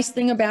 The nice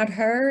thing about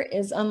her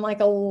is, unlike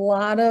a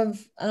lot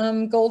of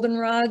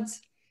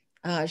goldenrods,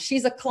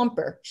 she's a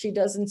clumper. She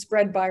doesn't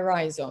spread by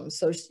rhizomes.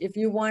 So if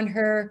you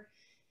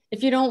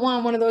don't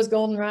want one of those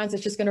goldenrods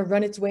that's just going to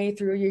run its way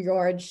through your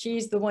yard,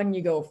 she's the one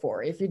you go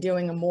for. If you're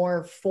doing a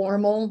more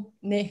formal,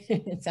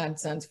 it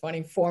sounds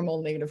funny,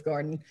 formal native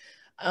garden.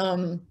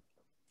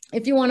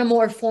 If you want a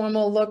more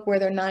formal look where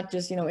they're not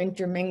just,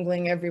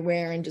 intermingling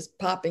everywhere and just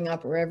popping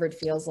up wherever it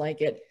feels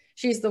like it,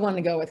 she's the one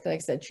to go with. Like I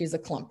said, she's a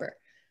clumper.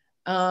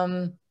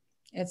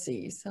 Let's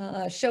see,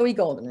 showy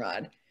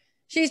goldenrod.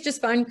 She's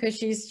just fun because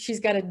she's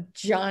got a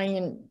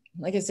giant,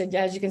 like I said,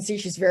 as you can see,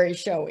 she's very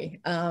showy.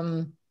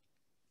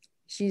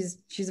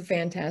 She's a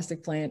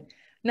fantastic plant.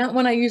 Not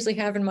one I usually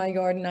have in my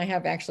garden. I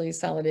have actually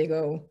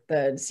Solidago,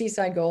 the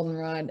seaside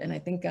goldenrod, and I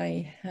think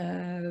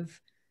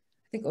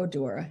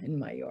Odora in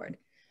my yard,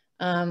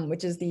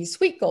 which is the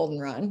sweet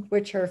goldenrod,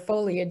 which her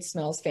foliage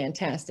smells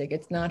fantastic.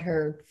 It's not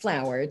her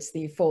flower, it's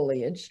the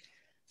foliage.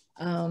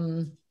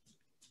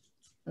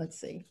 Let's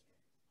see.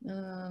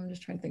 I'm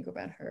just trying to think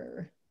about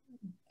her.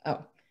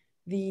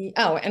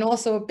 And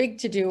also a big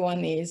to-do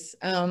on these.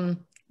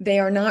 They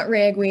are not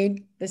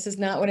ragweed. This is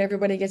not what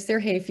everybody gets their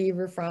hay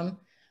fever from.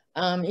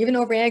 Even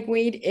though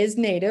ragweed is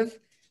native,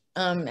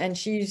 and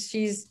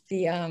she's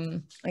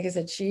the, like I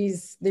said,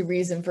 she's the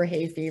reason for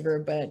hay fever,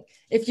 but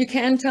if you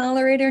can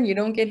tolerate her and you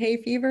don't get hay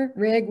fever,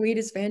 ragweed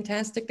is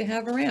fantastic to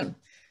have around.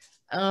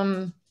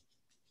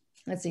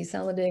 Let's see,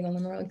 Solidago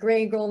goldenrod,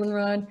 gray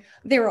goldenrod.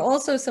 There are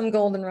also some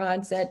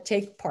goldenrods that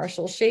take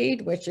partial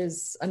shade, which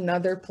is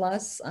another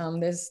plus.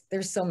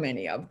 There's so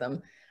many of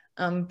them.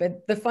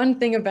 But the fun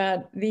thing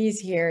about these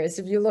here is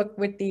if you look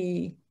with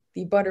the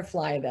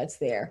butterfly that's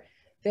there,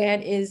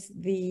 that is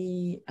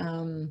the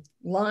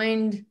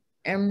lined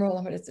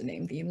emerald, what is the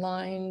name? The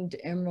lined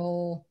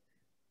emerald,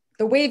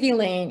 the wavy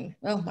lane,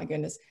 oh my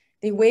goodness.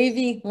 The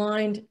wavy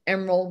lined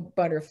emerald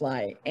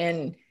butterfly.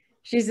 And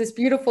she's this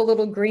beautiful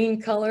little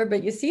green color,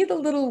 but you see the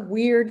little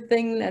weird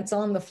thing that's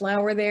on the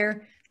flower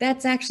there?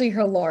 That's actually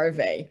her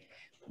larvae.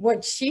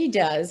 What she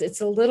does,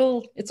 it's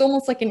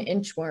almost like an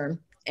inchworm.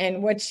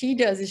 And what she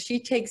does is she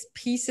takes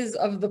pieces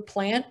of the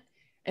plant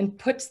and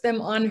puts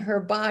them on her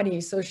body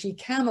so she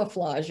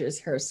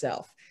camouflages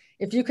herself.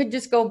 If you could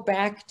just go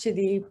back to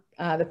the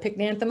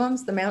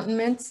pycnanthemums, the mountain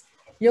mints,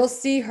 you'll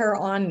see her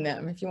on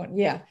them if you want.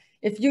 Yeah,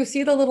 if you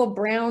see the little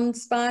brown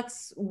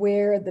spots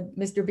where the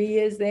Mr. Bee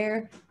is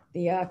there,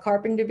 the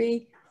carpenter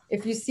bee,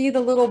 if you see the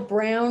little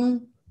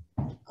brown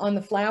on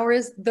the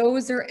flowers,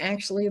 those are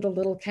actually the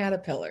little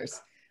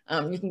caterpillars.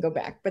 You can go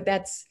back, but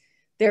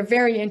they're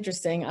very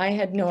interesting. I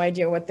had no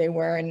idea what they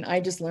were, and I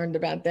just learned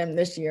about them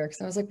this year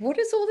because I was like, what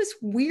is all this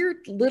weird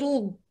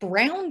little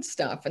brown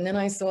stuff? And then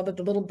I saw that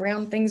the little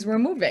brown things were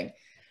moving.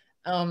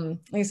 Like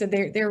I said,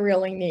 they're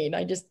really neat.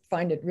 I just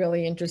find it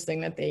really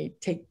interesting that they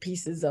take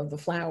pieces of the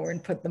flower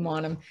and put them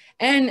on them.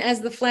 And as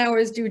the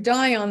flowers do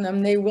die on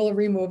them, they will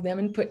remove them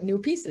and put new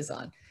pieces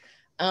on.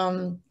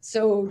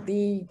 So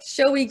the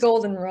showy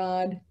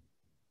goldenrod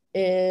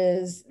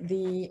is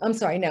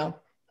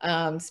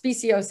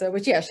speciosa,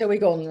 which, yeah, showy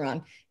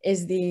goldenrod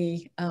is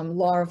the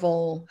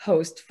larval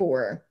host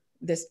for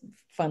this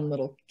fun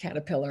little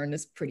caterpillar and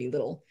this pretty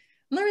little,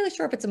 I'm not really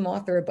sure if it's a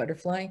moth or a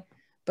butterfly,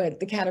 but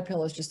the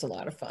caterpillar is just a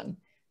lot of fun.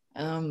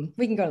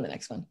 We can go to the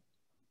next one.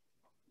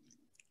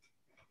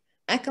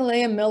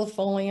 Achillea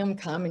millefolium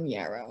common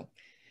yarrow.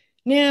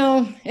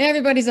 Now,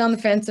 everybody's on the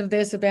fence of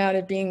this about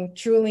it being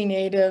truly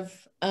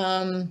native.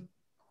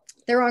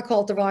 There are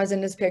cultivars in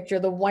this picture.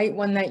 The white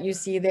one that you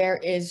see there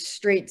is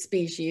straight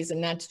species,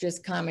 and that's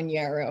just common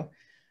yarrow.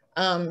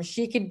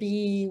 She could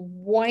be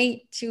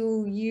white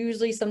to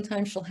usually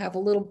sometimes she'll have a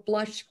little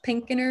blush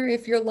pink in her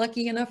if you're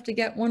lucky enough to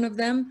get one of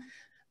them.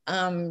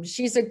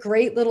 She's a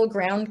great little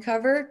ground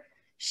cover.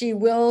 She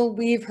will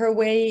weave her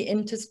way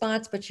into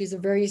spots, but she's a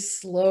very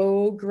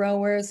slow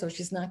grower, so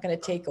she's not going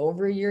to take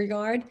over your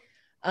yard.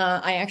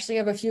 I actually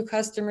have a few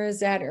customers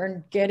that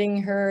are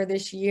getting her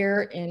this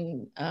year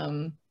and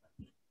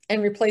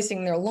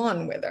replacing their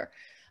lawn with her,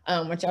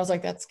 which I was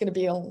like, that's going to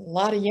be a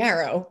lot of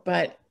yarrow,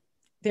 but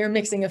they're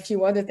mixing a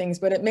few other things,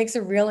 but it makes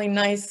a really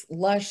nice,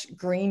 lush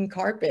green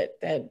carpet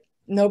that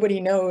nobody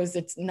knows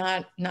it's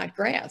not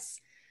grass.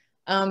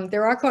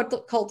 There are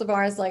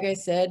cultivars, like I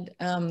said,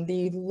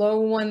 the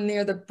low one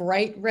there, the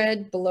bright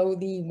red below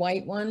the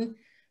white one,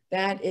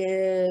 that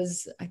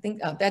is, I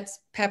think, that's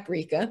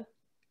paprika.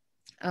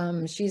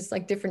 She's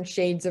like different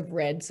shades of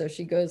red. So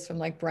she goes from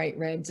like bright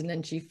reds and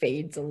then she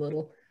fades a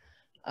little.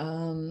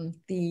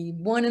 The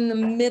one in the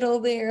middle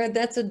there,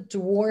 that's a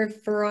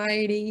dwarf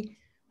variety.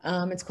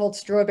 It's called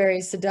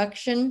Strawberry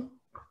Seduction.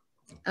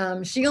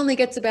 She only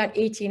gets about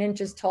 18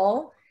 inches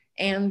tall.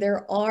 And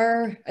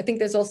I think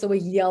there's also a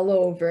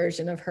yellow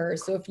version of her.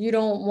 So if you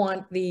don't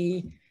want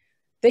they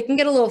can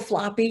get a little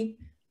floppy.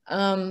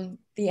 The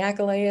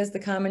Achilleas, the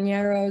common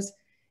yarrows,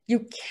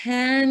 you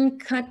can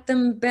cut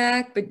them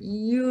back, but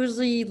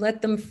usually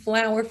let them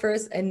flower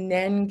first and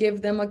then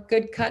give them a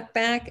good cut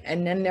back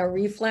and then they'll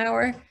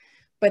reflower.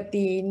 But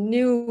the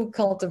new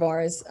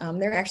cultivars,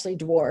 they're actually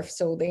dwarf.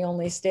 So they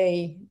only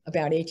stay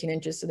about 18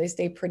 inches. So they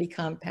stay pretty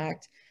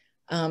compact.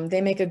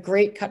 They make a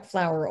great cut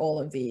flower, all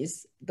of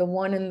these. The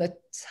one in the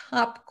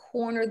top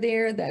corner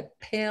there, that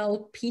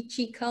pale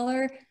peachy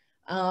color,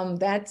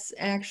 that's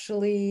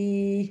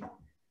actually,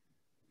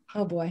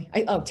 oh boy,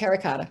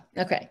 terracotta.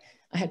 Okay,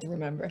 I had to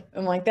remember.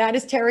 I'm like, that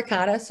is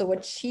terracotta. So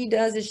what she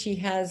does is she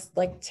has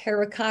like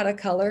terracotta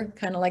color,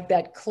 kind of like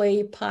that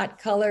clay pot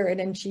color, and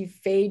then she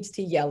fades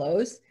to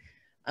yellows.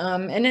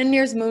 And then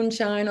there's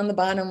moonshine on the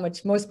bottom,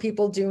 which most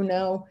people do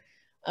know.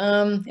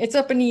 It's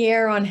up in the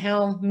air on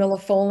how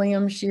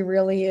millefolium she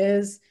really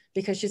is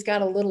because she's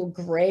got a little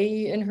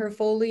gray in her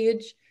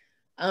foliage.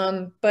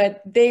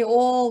 But they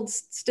all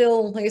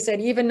still, like I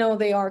said, even though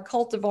they are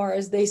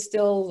cultivars, they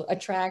still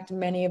attract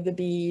many of the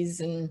bees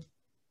and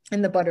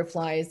the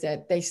butterflies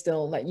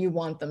that you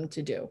want them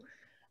to do.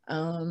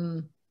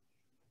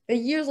 They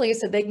usually, like I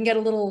said, they can get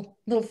a little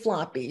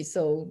floppy.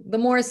 So the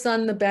more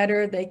sun, the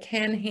better. They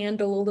can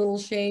handle a little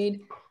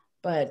shade,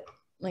 but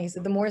like I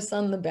said, the more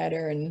sun, the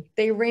better. And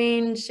they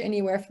range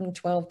anywhere from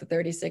 12 to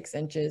 36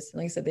 inches.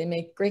 Like I said, they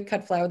make great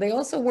cut flower. They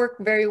also work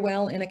very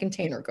well in a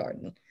container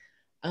garden.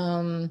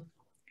 Not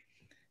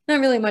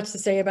really much to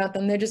say about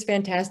them. They're just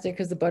fantastic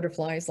because the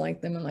butterflies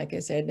like them. And like I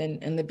said,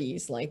 and the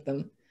bees like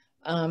them.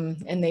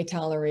 And they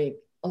tolerate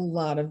a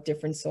lot of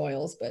different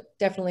soils, but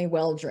definitely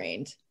well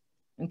drained.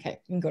 Okay,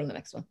 you can go to the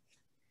next one.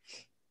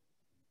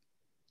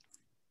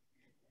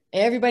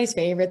 Everybody's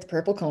favorite, the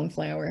purple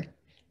coneflower.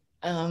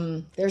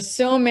 There's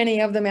so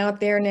many of them out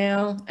there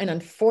now. And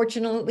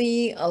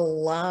unfortunately, a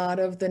lot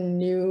of the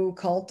new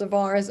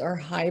cultivars are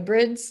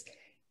hybrids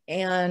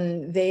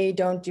and they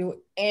don't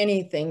do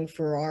anything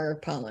for our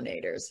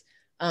pollinators.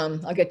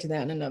 I'll get to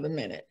that in another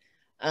minute.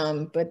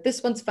 But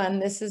this one's fun.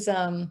 This is,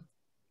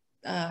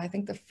 I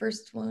think the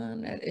first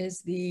one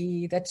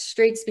that's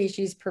straight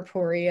species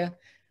Purpurea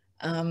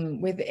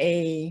with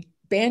a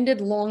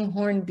banded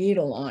longhorn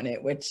beetle on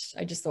it, which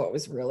I just thought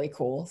was really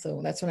cool.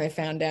 So that's when I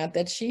found out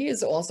that she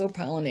is also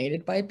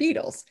pollinated by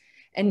beetles.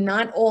 And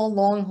not all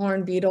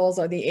longhorn beetles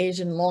are the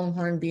Asian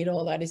longhorn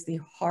beetle. That is the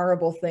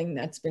horrible thing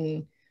that's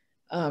been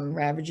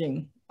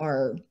ravaging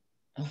our,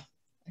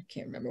 I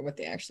can't remember what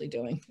they're actually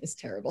doing. It's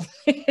terrible.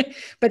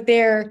 But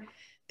they're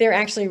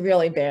actually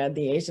really bad,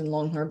 the Asian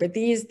longhorn. But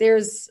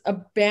there's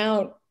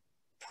about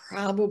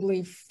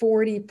probably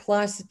 40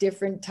 plus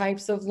different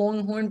types of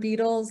longhorn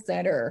beetles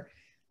that are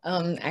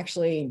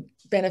actually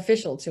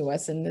beneficial to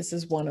us, and this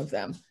is one of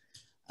them.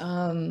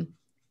 The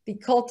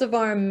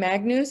cultivar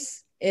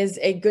Magnus is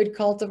a good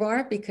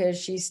cultivar because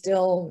she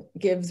still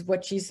gives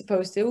what she's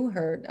supposed to,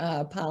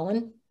 her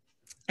pollen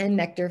and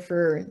nectar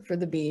for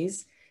the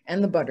bees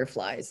and the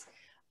butterflies.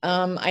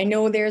 I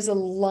know there's a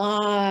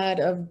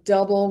lot of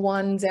double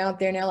ones out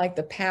there now, like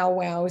the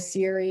Powwow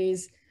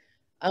series.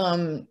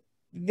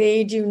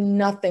 They do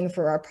nothing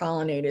for our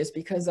pollinators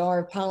because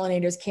our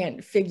pollinators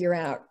can't figure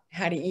out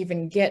how to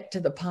even get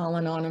to the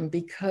pollen on them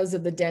because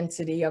of the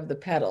density of the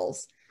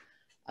petals.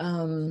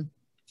 I'm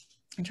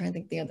trying to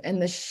think the other,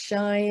 and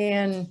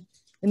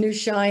the new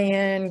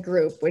Cheyenne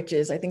group, which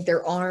is, I think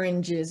they're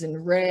oranges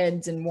and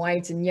reds and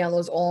whites and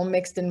yellows all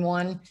mixed in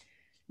one.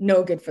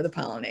 No good for the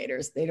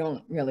pollinators. They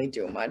don't really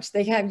do much.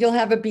 You'll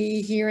have a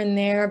bee here and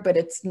there, but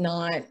it's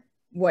not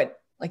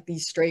what like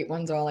these straight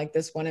ones are, like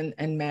this one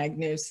and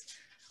Magnus.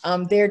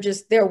 They're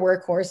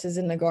workhorses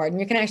in the garden.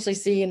 You can actually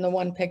see in the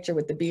one picture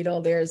with the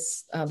beetle,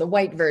 there's the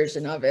white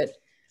version of it.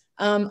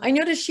 I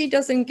noticed she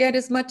doesn't get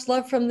as much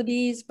love from the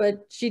bees,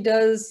 but she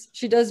does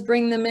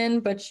bring them in.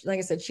 But like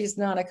I said, she's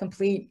not a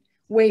complete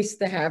waste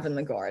to have in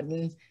the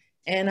garden.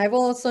 And I've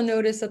also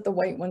noticed that the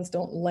white ones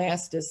don't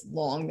last as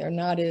long. They're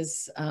not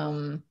as,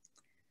 I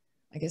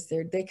guess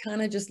they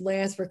kind of just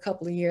last for a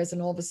couple of years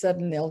and all of a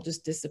sudden they'll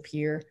just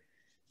disappear.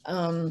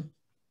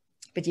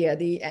 But yeah,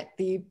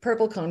 the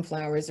purple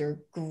coneflowers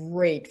are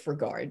great for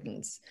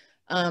gardens.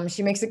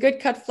 She makes a good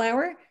cut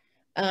flower.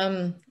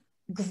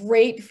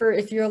 Great for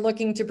if you're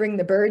looking to bring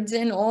the birds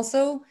in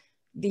also.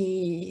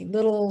 The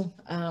little,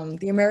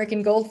 the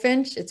American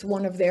goldfinch, it's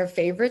one of their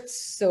favorites.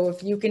 So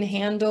if you can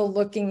handle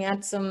looking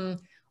at some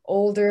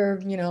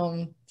older,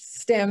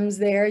 stems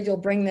there, you'll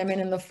bring them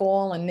in the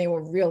fall and they will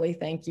really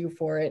thank you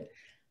for it.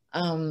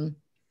 I'm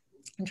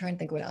trying to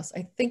think what else.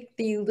 I think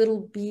the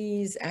little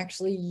bees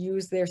actually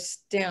use their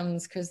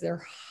stems because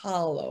they're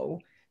hollow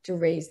to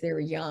raise their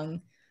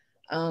young.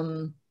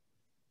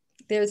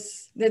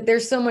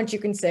 There's so much you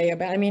can say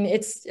about it. I mean,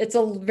 it's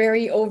a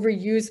very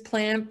overused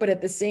plant, but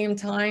at the same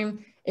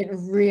time, it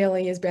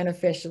really is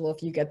beneficial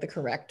if you get the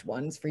correct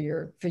ones for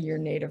your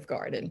native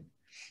garden.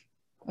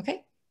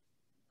 Okay,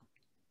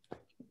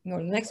 go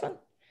to the next one.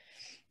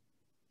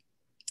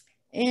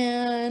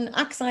 And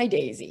Oxeye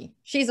Daisy,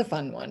 she's a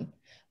fun one.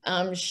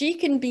 She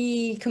can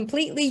be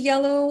completely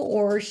yellow,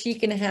 or she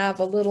can have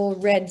a little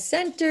red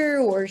center,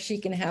 or she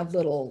can have a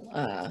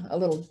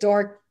little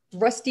dark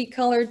rusty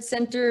colored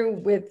center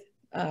with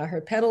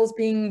her petals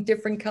being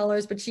different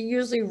colors, but she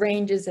usually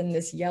ranges in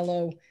this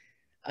yellow,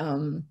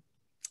 in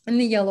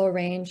the yellow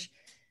range.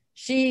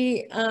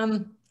 She,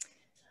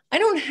 I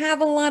don't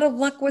have a lot of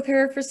luck with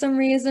her for some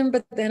reason,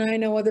 but then I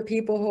know other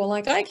people who are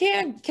like, I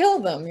can't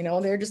kill them,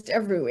 they're just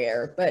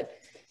everywhere. But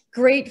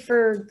great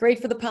for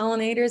the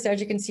pollinators. As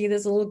you can see,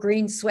 there's a little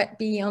green sweat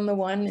bee on the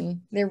one,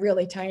 and they're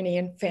really tiny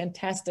and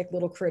fantastic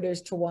little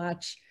critters to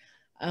watch.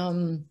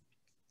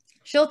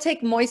 She'll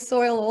take moist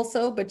soil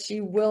also, but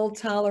she will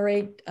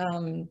tolerate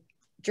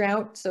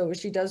drought. So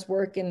she does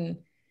work in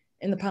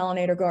the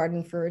pollinator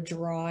garden for a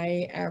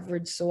dry,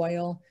 average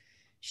soil.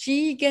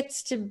 She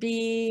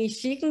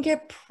can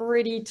get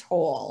pretty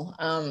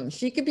tall.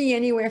 She could be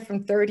anywhere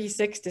from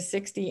 36 to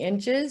 60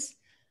 inches.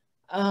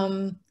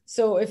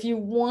 So if you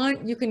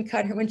want, you can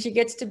cut her when she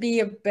gets to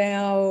be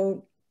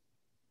about,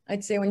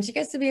 I'd say when she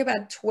gets to be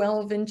about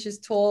 12 inches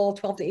tall,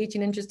 12 to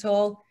 18 inches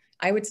tall,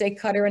 I would say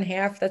cut her in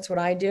half. That's what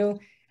I do.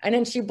 And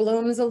then she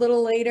blooms a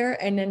little later,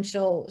 and then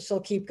she'll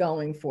keep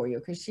going for you,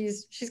 because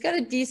she's got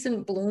a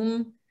decent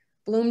bloom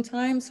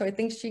time. So I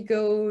think she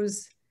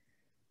goes,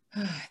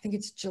 I think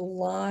it's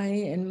July,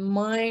 and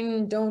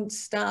mine don't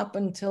stop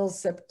until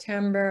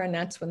September, and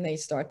that's when they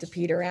start to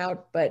peter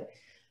out. But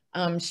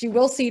she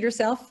will seed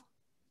herself,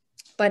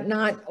 but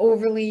not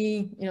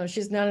overly, you know,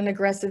 she's not an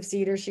aggressive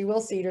seeder. She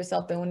will seed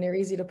herself though, and they're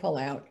easy to pull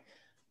out.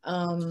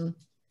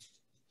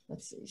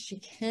 Let's see, she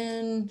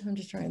can, I'm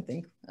just trying to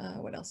think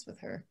what else with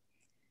her.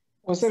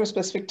 Was there a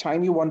specific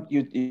time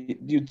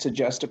you'd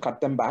suggest to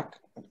cut them back?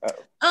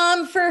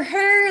 For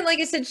her, like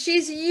I said,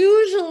 she's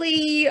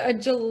usually a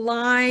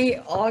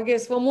July,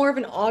 August, well, more of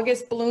an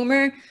August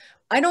bloomer.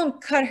 I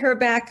don't cut her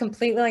back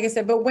completely, like I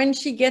said, but when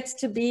she gets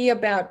to be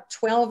about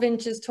 12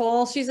 inches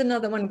tall, she's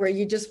another one where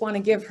you just want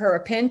to give her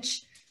a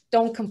pinch.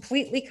 Don't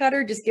completely cut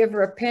her, just give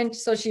her a pinch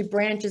so she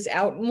branches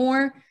out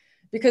more,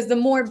 because the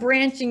more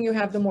branching you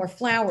have, the more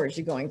flowers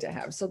you're going to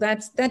have. So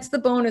that's the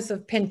bonus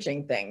of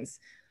pinching things.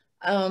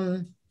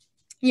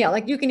 Yeah,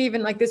 like you can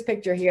even, like this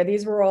picture here,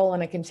 these were all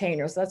in a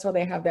container. So that's why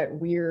they have that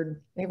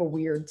weird, they have a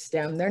weird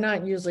stem. They're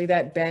not usually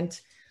that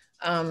bent.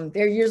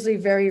 They're usually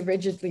very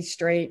rigidly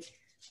straight.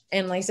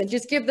 And like I said,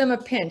 just give them a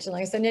pinch. And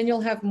like I said, then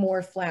you'll have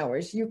more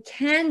flowers. You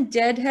can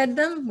deadhead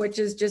them, which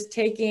is just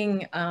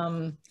taking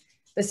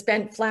the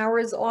spent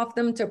flowers off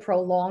them to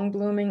prolong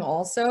blooming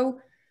also,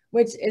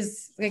 which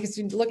is, like if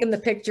you look in the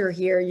picture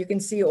here, you can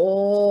see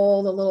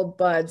all the little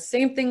buds.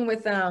 Same thing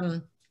with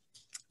the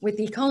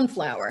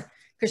coneflower,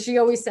 because she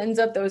always sends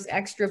up those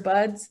extra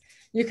buds.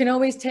 You can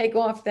always take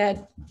off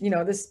that, you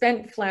know, the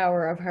spent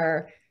flower of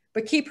her,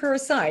 but keep her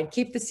aside,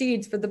 keep the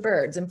seeds for the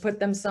birds and put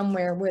them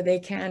somewhere where they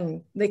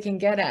can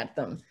get at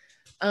them.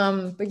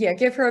 But yeah,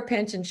 give her a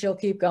pinch and she'll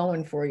keep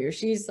going for you.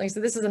 She's like, so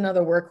this is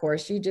another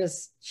workhorse.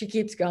 She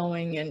keeps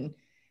going,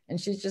 and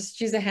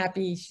she's a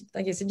happy,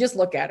 like I said, just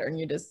look at her and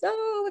you just,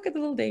 oh, look at the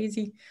little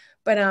daisy.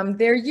 But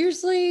they're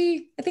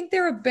usually, I think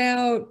they're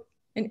about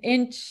 1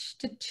 inch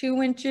to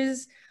 2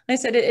 inches. Like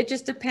I said, it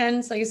just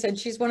depends. Like I said,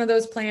 she's one of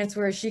those plants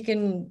where she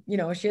can, you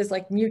know, she has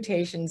like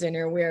mutations in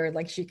her where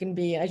like she can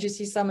be, as you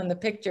see some in the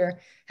picture,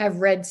 have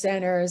red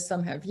centers,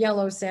 some have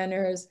yellow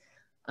centers.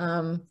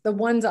 The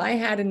ones I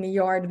had in the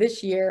yard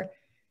this year,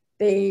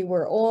 they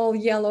were all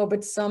yellow,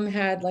 but some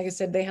had, like I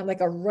said, they had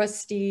like a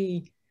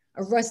rusty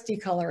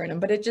color in them,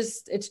 but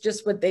it's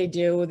just what they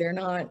do. They're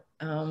not,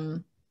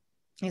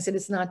 I said,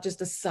 it's not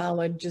just a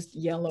solid, just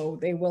yellow.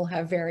 They will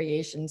have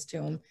variations to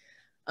them.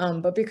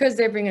 But because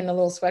they're bringing the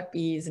little sweat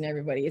bees and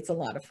everybody, it's a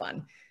lot of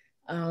fun.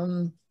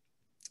 I'm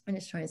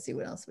just trying to see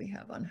what else we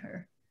have on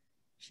her.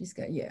 She's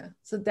got, yeah.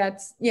 So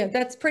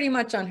that's pretty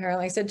much on her.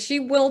 Like I said, she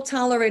will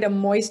tolerate a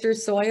moister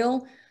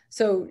soil.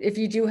 So if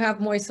you do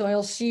have moist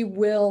soil, she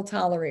will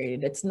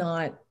tolerate it.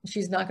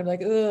 She's not gonna be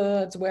like, oh,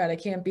 it's wet, I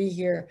can't be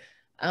here.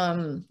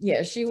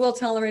 Yeah, she will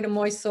tolerate a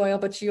moist soil,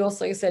 but she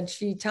also, like I said,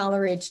 she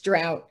tolerates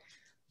drought,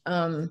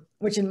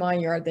 which in my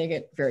yard, they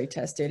get very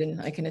tested, and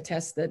I can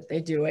attest that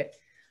they do it.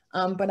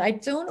 But I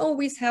don't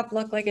always have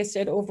luck, like I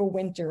said,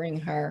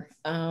 overwintering her.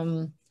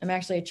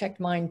 I checked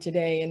mine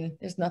today and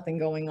there's nothing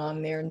going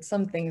on there, and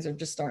some things are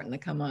just starting to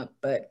come up,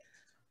 but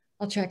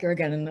I'll check her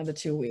again in another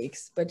 2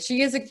 weeks. But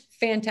she is a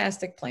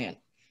fantastic plant,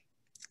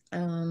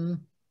 and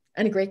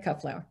a great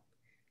cut flower.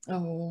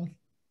 Oh,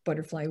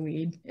 butterfly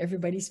weed,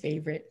 everybody's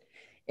favorite.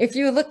 If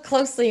you look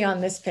closely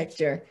on this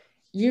picture,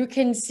 you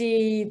can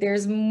see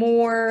there's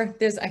more,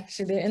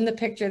 in the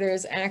picture,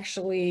 there's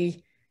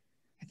actually,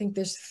 I think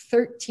there's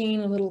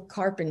 13 little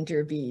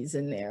carpenter bees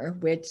in there,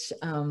 which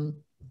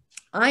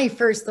I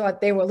first thought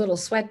they were little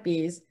sweat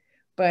bees,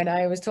 but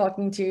I was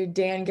talking to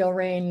Dan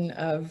Gilrain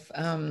of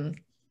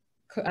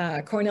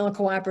Cornell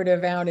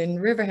Cooperative out in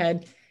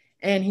Riverhead,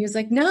 and he was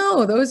like,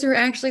 no, those are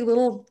actually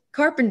little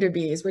carpenter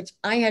bees, which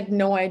I had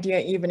no idea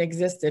even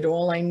existed.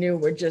 All I knew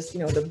were just, you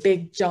know, the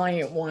big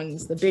giant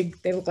ones, they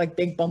look like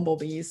big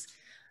bumblebees.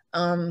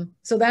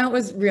 So that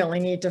was really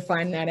neat to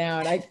find that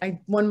out.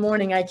 One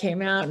morning I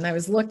came out and I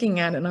was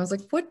looking at it and I was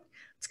like,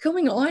 what's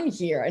going on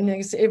here? And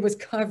it was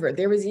covered.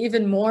 There was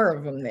even more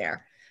of them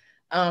there.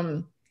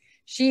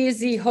 She is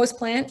the host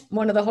plant,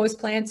 one of the host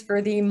plants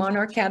for the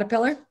monarch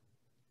caterpillar.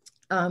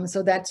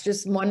 So that's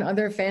just one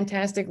other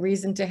fantastic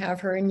reason to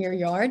have her in your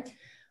yard,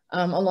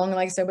 along,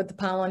 like I said, with the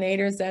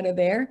pollinators that are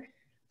there.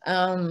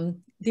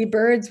 The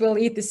birds will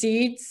eat the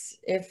seeds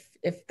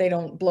if they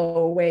don't blow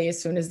away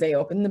as soon as they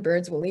open. The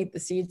birds will eat the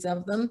seeds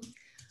of them.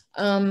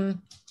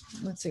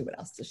 Let's see, what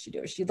else does she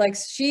do?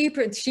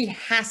 She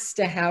has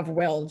to have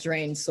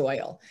well-drained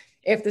soil.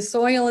 If the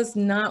soil is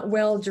not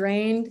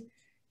well-drained,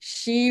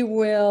 she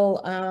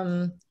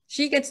will,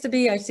 she gets to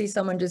be, I see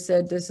someone just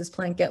said, does this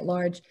plant get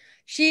large?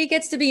 She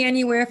gets to be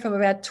anywhere from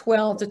about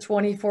 12 to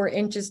 24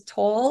 inches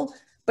tall,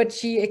 but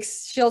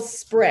she'll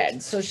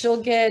spread. So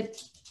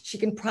she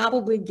can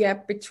probably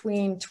get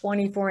between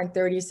 24 and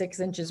 36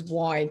 inches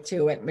wide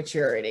too at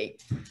maturity.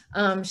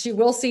 She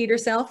will seed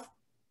herself.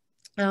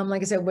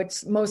 like I said,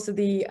 which most of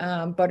the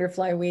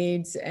butterfly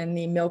weeds and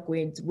the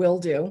milkweeds will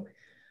do.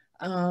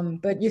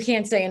 But you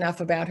can't say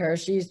enough about her.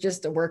 She's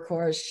just a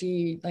workhorse.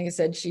 She, like I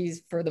said,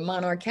 she's for the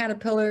monarch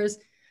caterpillars.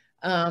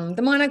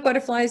 The monarch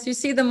butterflies, you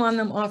see them on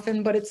them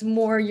often, but it's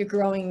more you're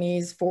growing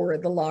these for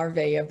the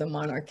larvae of the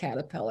monarch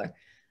caterpillar.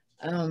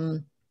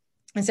 And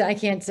so I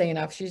can't say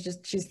enough.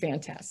 She's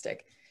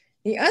fantastic.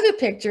 The other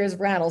picture is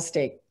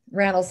rattlesnake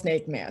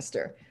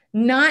master.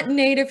 Not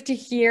native to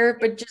here,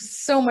 but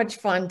just so much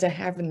fun to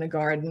have in the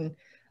garden.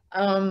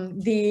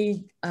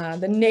 The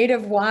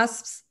native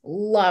wasps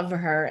love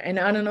her. And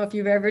I don't know if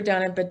you've ever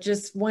done it, but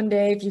just one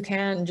day, if you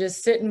can,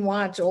 just sit and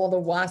watch all the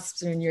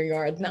wasps in your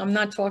yard. Now, I'm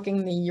not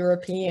talking the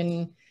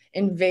European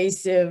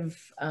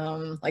invasive,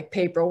 like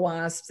paper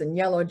wasps and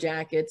yellow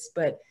jackets,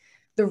 but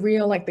the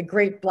real, like the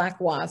great black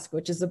wasp,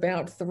 which is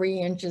about 3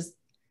 inches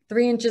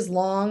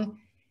long.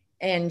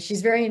 And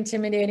she's very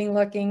intimidating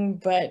looking,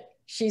 but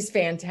she's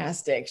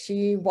fantastic.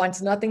 She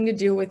wants nothing to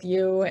do with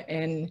you.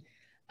 And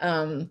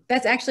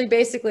that's actually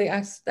basically,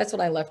 that's what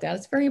I left out.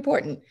 It's very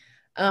important.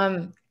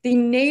 The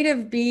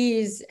native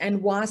bees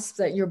and wasps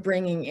that you're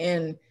bringing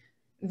in,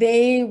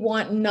 they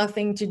want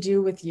nothing to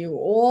do with you.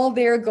 All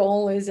their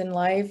goal is in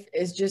life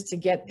is just to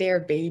get their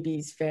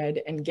babies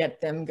fed and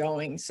get them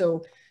going.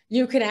 So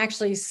you could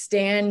actually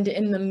stand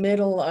in the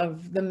middle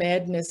of the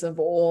madness of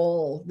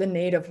all the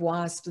native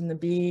wasps and the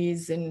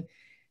bees, and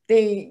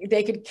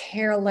they could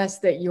care less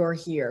that you're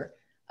here.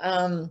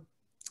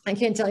 I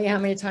can't tell you how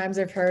many times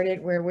I've heard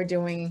it where we're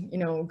doing, you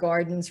know,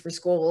 gardens for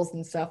schools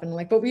and stuff, and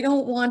like, but we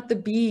don't want the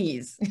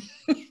bees.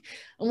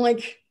 I'm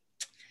like,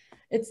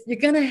 you're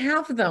gonna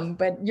have them,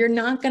 but you're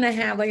not gonna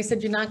have, like I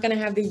said, you're not gonna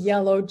have the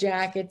yellow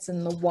jackets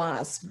and the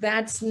wasps.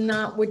 That's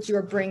not what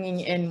you're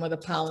bringing in with a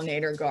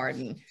pollinator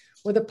garden.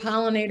 With a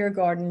pollinator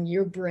garden,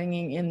 you're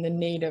bringing in the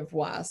native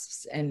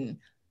wasps. And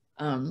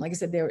like I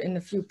said, there in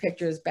the few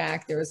pictures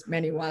back, there was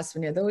many wasps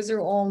in there. Those are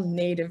all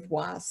native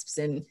wasps,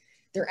 and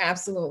they're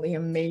absolutely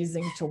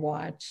amazing to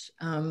watch.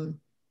 Like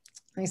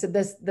I said,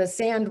 the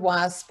sand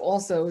wasp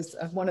also is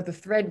one of the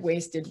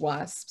thread-waisted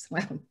wasps.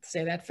 Well,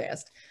 say that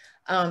fast.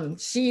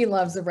 She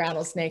loves the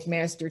rattlesnake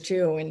master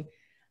too. And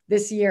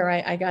this year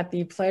I got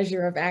the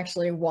pleasure of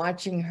actually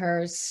watching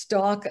her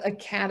stalk a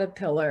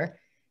caterpillar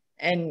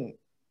and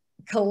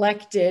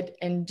collect it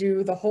and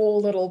do the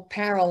whole little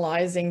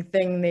paralyzing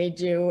thing they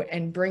do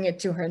and bring it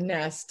to her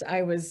nest.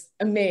 I was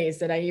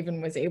amazed that I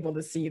even was able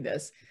to see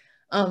this.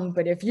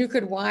 But if you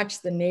could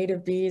watch the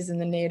native bees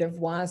and the native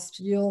wasps,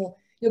 you'll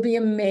be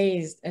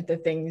amazed at the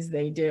things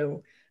they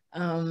do.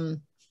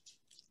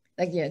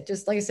 Like, yeah,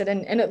 just like I said,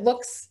 and it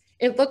looks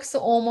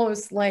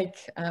almost like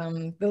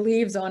the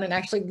leaves on it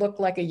actually look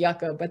like a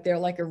yucca, but they're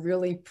like a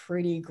really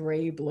pretty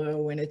gray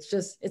blue, and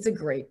it's a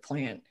great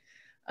plant.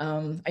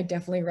 I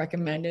definitely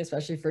recommend it,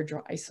 especially for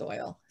dry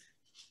soil.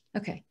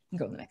 Okay, I'll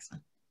go to the next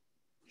one.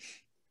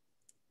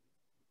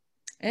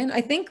 And I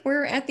think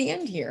we're at the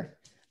end here.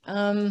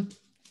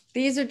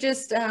 These are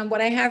just what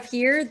I have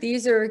here.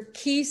 These are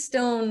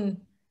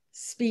keystone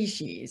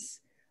species.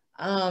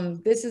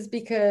 This is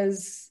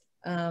because,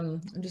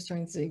 I'm just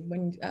trying to see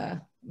when,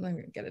 let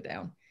me get it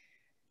down.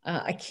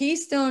 A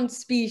keystone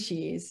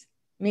species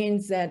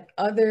means that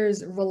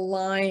others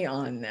rely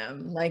on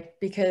them, like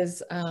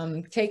because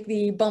take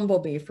the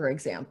bumblebee, for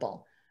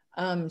example.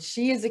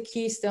 She is a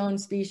keystone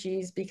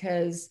species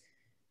because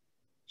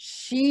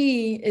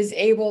she is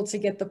able to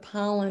get the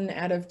pollen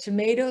out of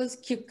tomatoes,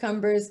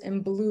 cucumbers,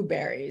 and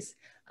blueberries,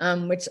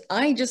 which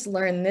I just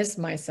learned this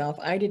myself.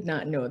 I did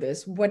not know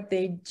this. What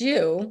they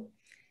do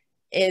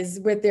is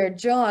with their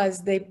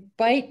jaws, they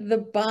bite the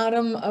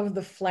bottom of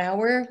the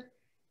flower,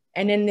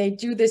 and then they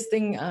do this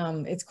thing,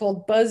 it's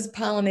called buzz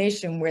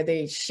pollination, where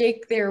they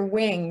shake their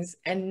wings,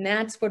 and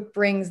that's what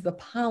brings the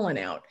pollen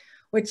out,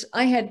 which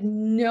I had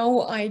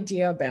no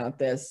idea about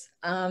this,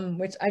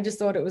 which I just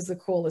thought it was the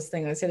coolest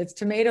thing. I said, it's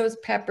tomatoes,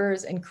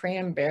 peppers, and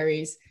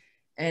cranberries.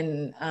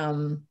 And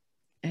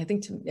I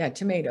think, yeah,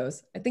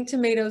 tomatoes. I think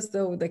tomatoes,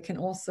 though, they can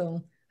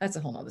also, that's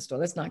a whole nother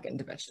story. Let's not get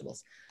into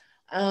vegetables.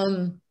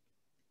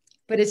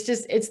 But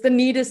it's the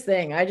neatest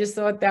thing. I just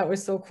thought that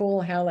was so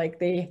cool how like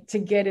to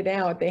get it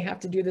out, they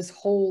have to do this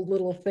whole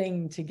little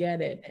thing to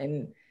get it.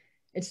 And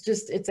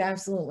it's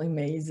absolutely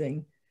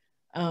amazing.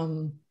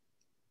 I'm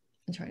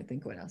trying to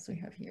think what else we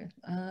have here.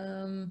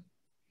 I'm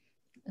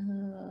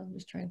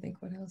just trying to think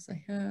what else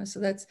I have. So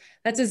that's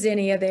a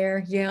zinnia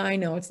there. Yeah, I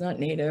know it's not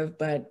native,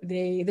 but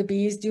the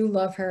bees do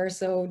love her.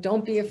 So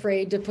don't be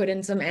afraid to put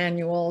in some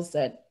annuals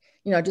that,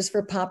 you know, just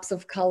for pops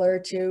of color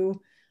too.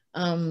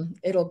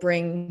 It'll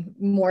bring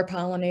more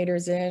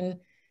pollinators in.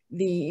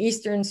 The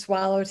eastern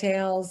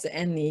swallowtails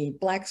and the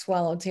black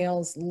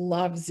swallowtails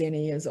love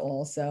zinnias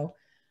also.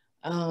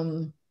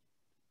 Who's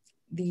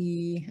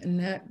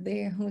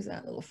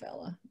that little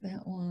fella?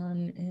 That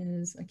one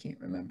is, I can't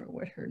remember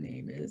what her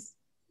name is.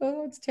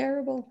 Oh, it's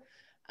terrible.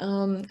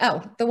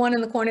 Oh, the one in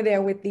the corner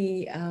there with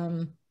the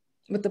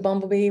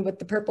bumblebee with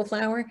the purple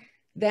flower,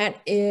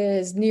 that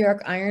is New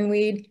York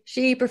ironweed.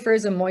 She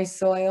prefers a moist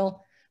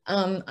soil.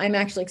 I'm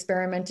actually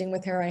experimenting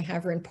with her. I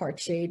have her in part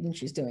shade and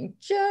she's doing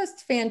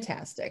just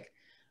fantastic.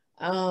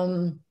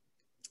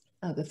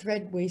 The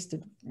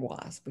thread-waisted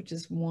wasp, which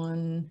is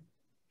one,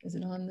 is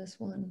it on this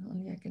one,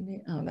 on the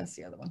echinacea? Oh, that's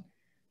the other one.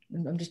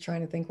 I'm just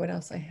trying to think what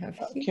else I have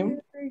here. Kim,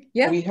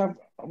 yeah,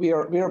 we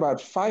are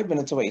about 5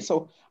 minutes away.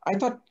 So I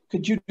thought,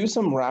 could you do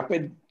some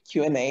rapid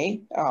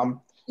Q&A?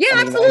 Yeah,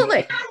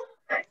 absolutely.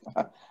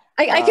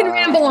 I can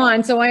ramble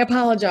on, so I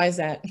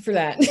apologize for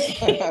that.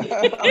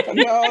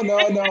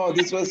 No,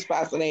 this was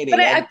fascinating.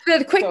 But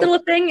the quick little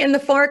thing in the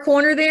far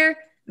corner there,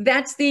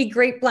 that's the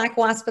great black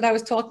wasp that I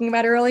was talking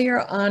about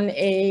earlier on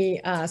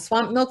a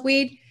swamp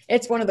milkweed.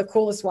 It's one of the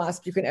coolest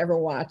wasps you can ever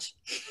watch.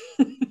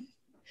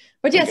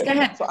 But yes, go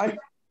ahead. So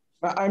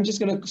I'm just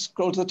going to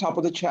scroll to the top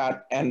of the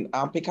chat and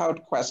pick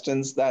out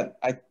questions that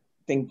I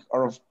think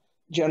are of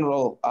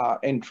general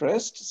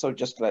interest. So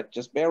just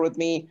bear with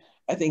me.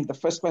 I think the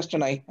first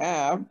question I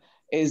have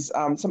is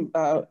I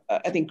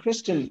think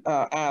Kristen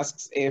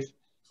asks if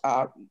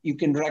you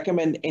can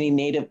recommend any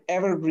native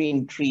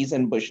evergreen trees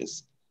and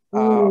bushes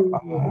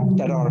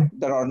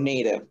that are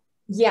native.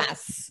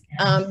 Yes,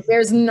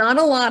 there's not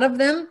a lot of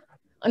them,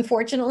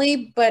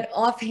 unfortunately, but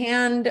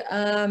offhand,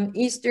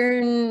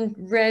 Eastern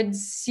red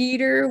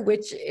cedar,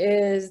 which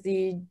is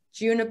the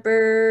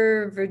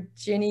Juniper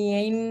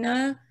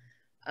virginiana.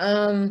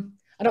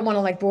 I don't want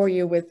to like bore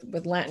you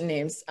with Latin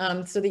names.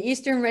 So the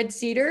Eastern red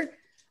cedar,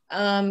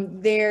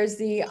 there's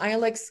the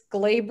Ilex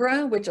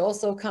glabra, which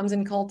also comes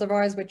in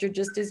cultivars, which are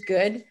just as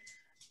good.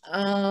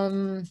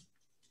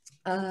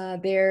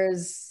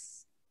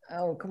 There's,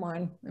 oh, come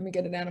on, let me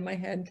get it out of my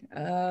head.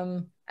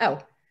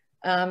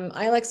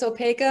 Ilex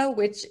opaca,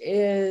 which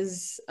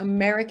is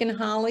American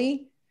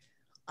holly.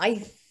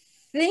 I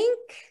think,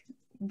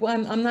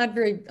 well, I'm not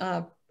very,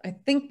 I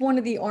think one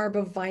of the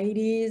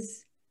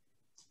arborvitaes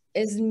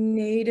is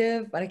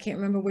native, but I can't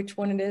remember which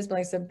one it is. But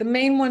like I said, the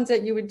main ones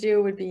that you would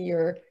do would be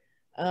your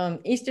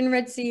Eastern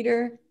red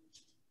cedar.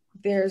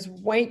 There's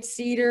white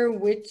cedar,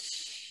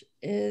 which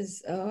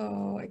is,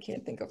 oh, I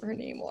can't think of her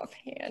name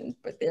offhand,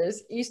 but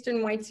there's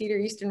Eastern white cedar,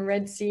 Eastern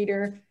red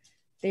cedar.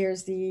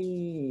 There's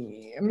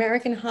the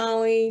American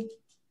holly.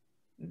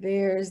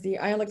 There's the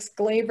Ilex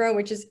glabra,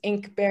 which is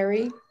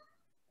inkberry.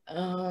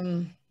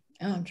 I'm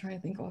trying to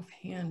think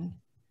offhand.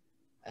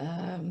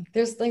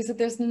 There's, like I said,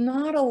 there's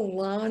not a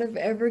lot of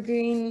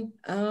evergreen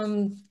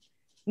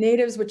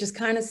natives, which is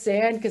kind of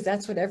sad because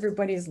that's what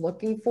everybody's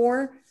looking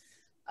for.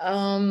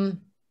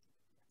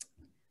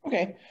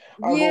 Okay,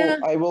 yeah.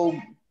 I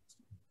will.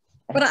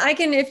 But I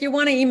can, if you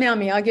want to email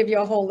me, I'll give you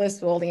a whole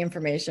list of all the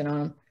information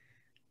on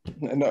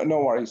them. No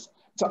worries.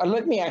 So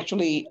let me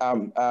actually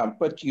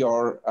put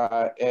your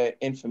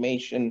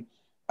information.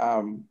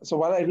 So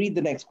while I read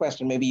the next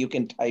question, maybe you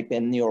can type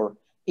in your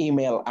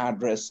email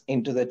address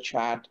into the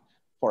chat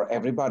for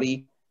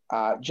everybody,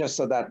 just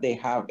so that they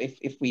have,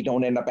 if we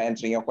don't end up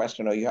answering your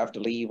question or you have to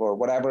leave or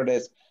whatever it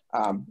is,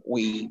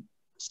 we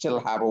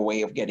still have a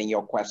way of getting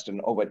your question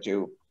over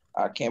to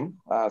Kim.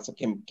 So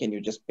Kim, can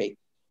you just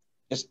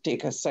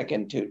take a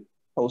second to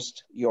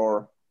post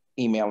your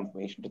email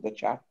information to the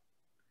chat?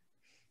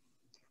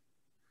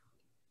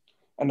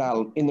 And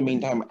I'll, in the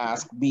meantime,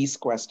 ask B's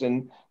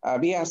question.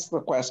 B asks the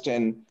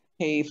question,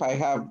 hey, if I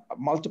have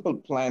multiple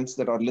plants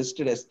that are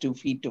listed as 2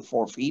 feet to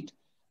 4 feet,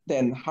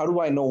 then how do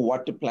I know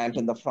what to plant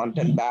in the front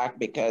and back?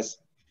 Because,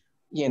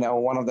 you know,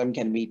 one of them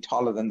can be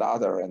taller than the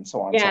other and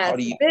so on. Yes, so how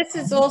do you... This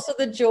is also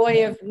the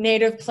joy of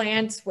native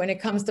plants when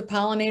it comes to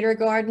pollinator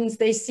gardens.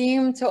 They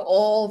seem to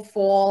all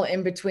fall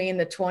in between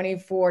the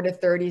 24 to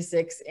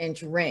 36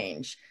 inch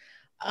range.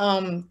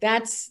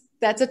 That's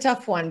a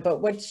tough one,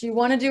 but what you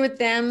want to do with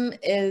them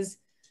is,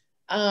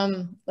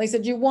 like I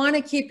said, you want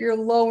to keep your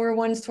lower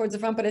ones towards the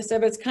front, but I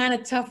said, but it's kind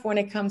of tough when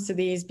it comes to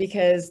these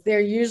because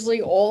they're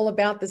usually all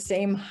about the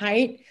same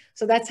height.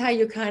 So that's how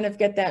you kind of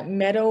get that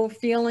meadow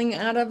feeling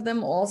out of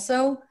them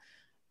also.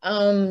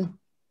 But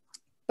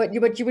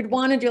what you would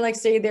want to do, like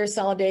say there's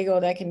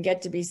Solidago that can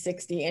get to be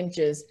 60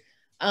 inches.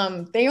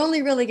 They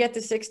only really get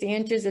to 60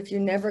 inches if you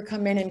never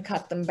come in and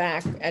cut them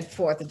back at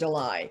 4th of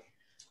July.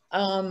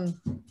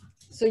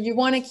 So you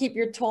want to keep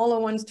your taller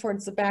ones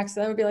towards the back.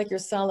 So that would be like your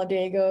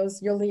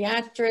Solidagos, your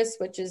Liatris,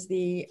 which is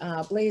the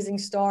blazing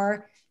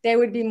star. They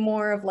would be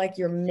more of like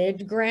your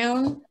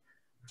mid-ground.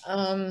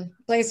 Like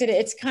I said,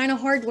 it's kind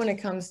of hard when it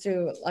comes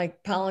to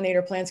like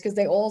pollinator plants because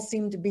they all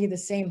seem to be the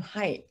same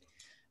height.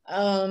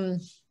 So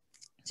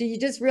you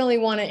just really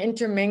want to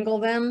intermingle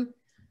them.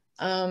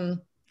 Like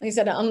I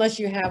said, unless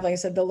you have, like I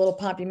said, the little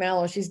Poppy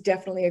Mallow, she's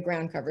definitely a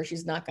ground cover.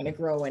 She's not going to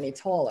grow any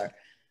taller.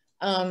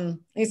 Like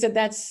I said,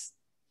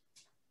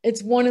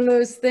 it's one of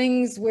those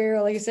things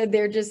where, like I said,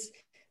 they're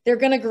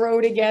going to grow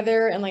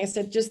together. And like I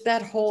said, just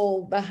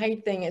the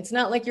height thing, it's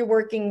not like you're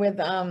working with,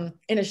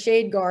 in a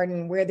shade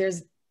garden where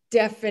there's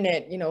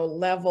definite, you know,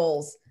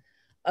 levels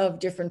of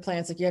different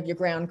plants. Like you have your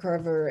ground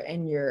cover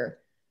and your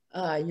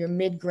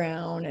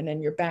mid-ground and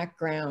then your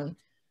background.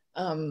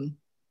 Like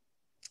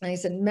I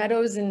said,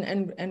 meadows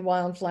and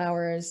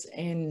wildflowers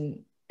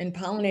and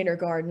pollinator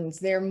gardens,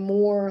 they're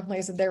more, like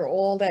I said, they're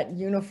all that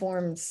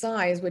uniform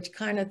size, which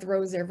kind of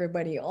throws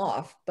everybody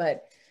off.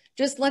 But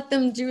just let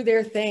them do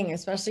their thing,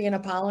 especially in a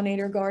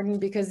pollinator garden,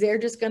 because they're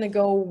just going to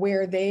go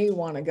where they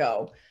want to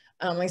go.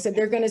 Like I said,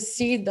 they're going to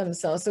seed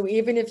themselves. So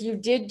even if you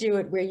did do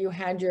it where you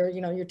had your,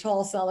 your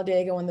tall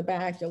solidago in the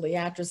back, your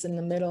liatris in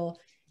the middle,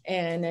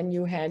 and then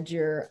you had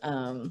your,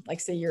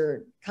 like say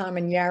your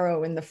common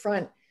yarrow in the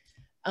front,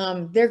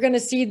 they're going to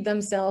seed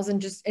themselves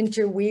and just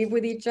interweave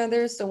with each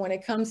other. So when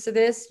it comes to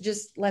this,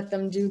 just let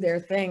them do their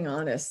thing,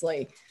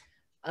 honestly.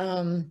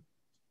 Like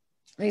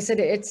I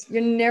said,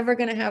 you're never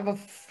going to have a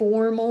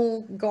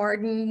formal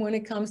garden when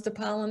it comes to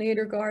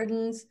pollinator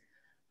gardens.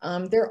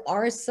 There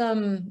are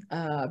some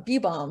bee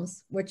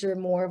balms, which are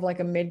more of like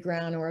a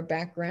mid-ground or a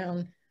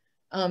background.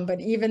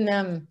 But even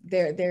them,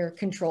 they're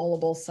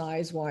controllable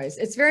size-wise.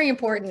 It's very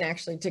important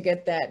actually to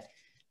get that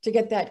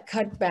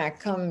cutback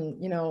come,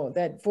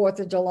 that 4th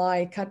of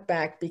July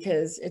cutback,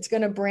 because it's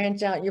going to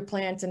branch out your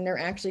plants and they're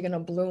actually going to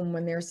bloom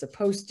when they're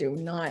supposed to,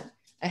 not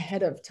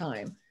ahead of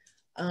time.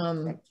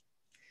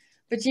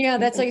 But yeah,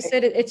 that's like I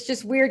said, it's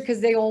just weird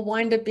because they all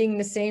wind up being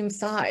the same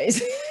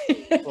size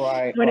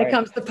when it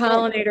comes to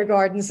pollinator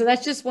gardens. So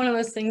that's just one of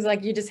those things,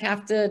 like you just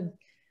have to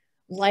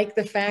like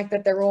the fact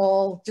that they're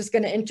all just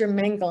going to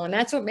intermingle. And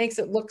that's what makes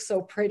it look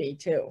so pretty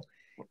too,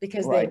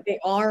 because they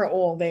are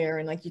all there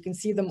and like you can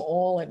see them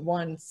all at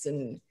once.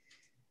 And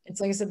it's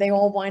like I said, they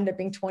all wind up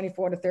being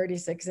 24 to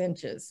 36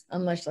 inches,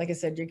 unless, like I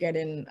said, you get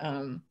in,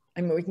 I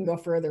mean, we can go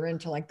further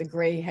into like the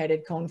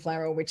gray-headed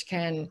coneflower, which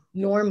can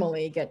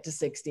normally get to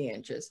 60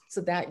 inches.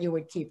 So that you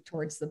would keep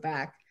towards the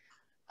back.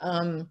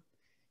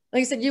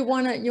 Like I said, you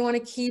want to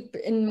keep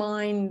in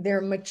mind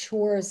their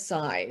mature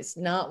size,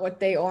 not what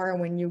they are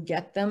when you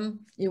get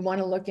them. You want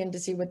to look in to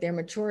see what their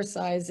mature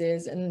size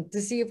is and to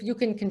see if you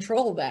can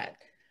control that.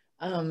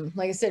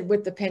 Like I said,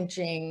 with the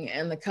pinching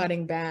and the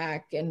cutting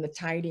back and the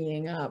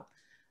tidying up.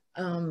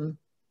 Like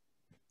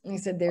I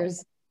said,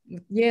 the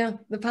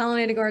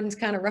pollinator garden's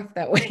kind of rough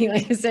that way,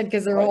 like I said,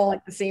 because they're all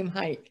like the same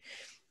height.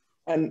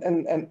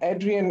 And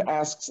Adrian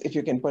asks if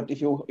you can put,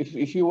 if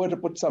you were to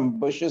put some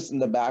bushes in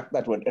the back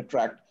that would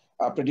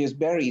produce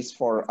berries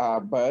for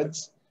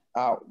birds,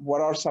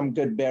 what are some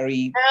good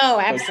berry? Oh,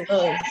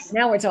 absolutely.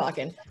 Now we're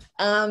talking.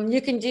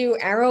 You can do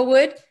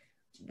arrowwood,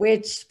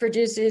 which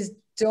produces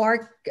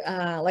dark,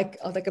 like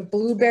a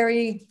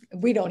blueberry.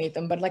 We don't eat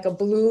them, but like a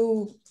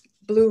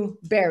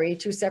blueberry,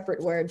 2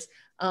 separate words,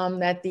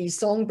 that the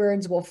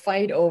songbirds will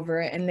fight over,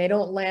 and they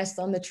don't last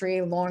on the tree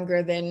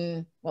longer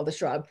than, well, the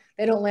shrub.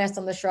 They don't last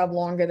on the shrub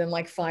longer than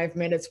like 5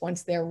 minutes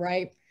once they're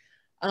ripe.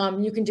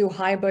 You can do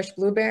high bush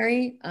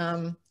blueberry,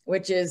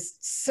 which is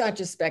such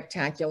a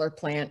spectacular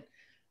plant.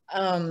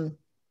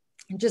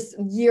 Just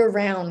year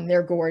round,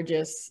 they're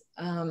gorgeous.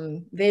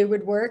 They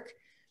would work.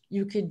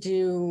 You could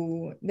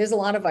do, there's a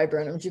lot of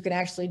viburnums. You could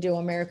actually do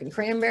American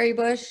cranberry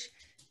bush.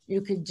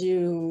 You could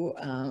do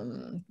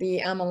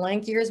the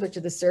amelanchiers, which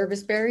are the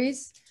service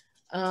berries.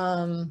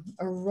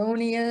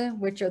 Aronia,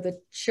 which are the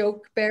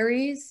choke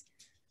berries.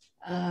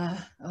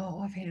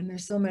 Offhand,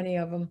 there's so many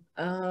of them.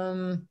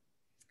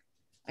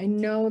 I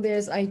know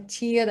there's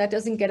Itea that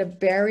doesn't get a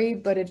berry,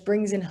 but it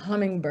brings in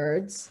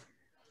hummingbirds.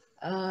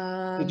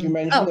 Did you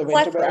mention the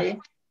winterberry?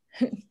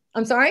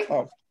 I'm sorry?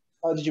 Oh,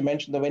 did you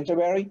mention the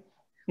winterberry?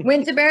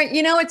 Winterberry,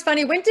 it's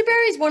funny.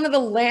 Winterberry is one of the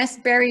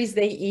last berries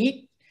they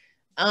eat,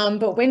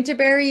 but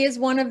winterberry is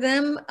one of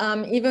them.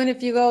 Even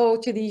if you go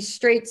to the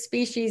straight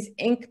species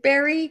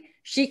inkberry,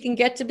 she can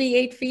get to be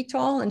 8 feet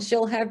tall and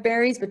she'll have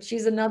berries, but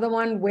she's another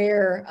one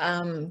where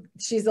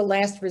she's the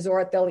last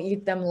resort. They'll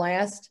eat them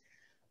last.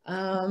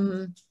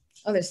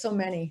 There's so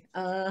many.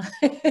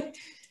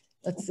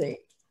 Let's see.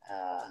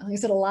 Like I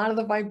said, a lot of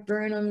the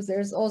viburnums.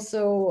 There's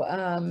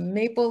also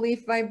maple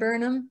leaf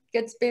viburnum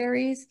gets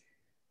berries.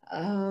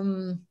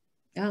 I'm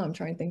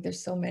trying to think.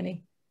 There's so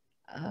many.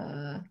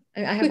 I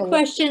have a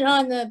question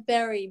on the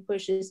berry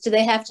bushes. Do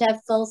they have to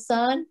have full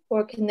sun,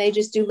 or can they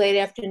just do late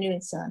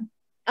afternoon sun?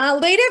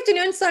 Late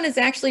afternoon sun is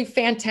actually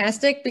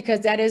fantastic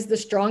because that is the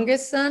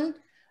strongest sun.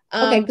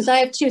 Okay, because I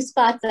have 2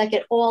 spots that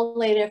get all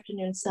late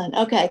afternoon sun.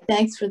 Okay,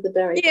 thanks for the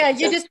berry. Yeah,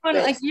 you just want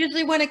to, like,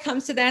 usually when it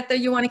comes to that, though,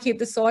 you want to keep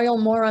the soil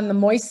more on the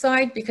moist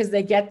side because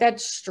they get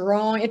that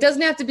strong. It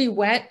doesn't have to be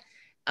wet,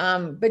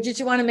 but you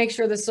just want to make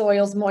sure the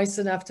soil's moist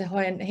enough to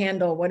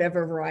handle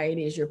whatever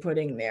varieties you're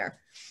putting there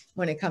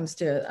when it comes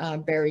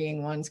to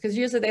berrying ones. Because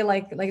usually they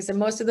like I said,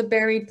 most of the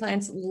berried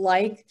plants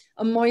like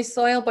a moist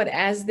soil, but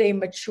as they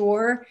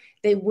mature,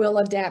 they will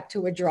adapt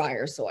to a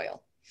drier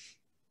soil.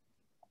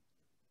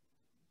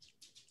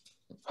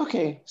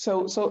 Okay,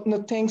 so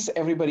no, thanks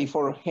everybody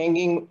for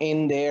hanging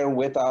in there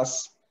with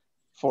us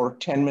for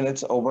 10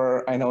 minutes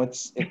over. I know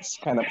it's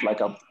kind of like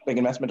a big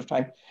investment of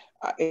time.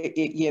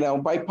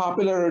 By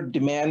popular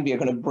demand, we are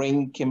going to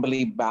bring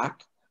Kimberly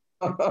back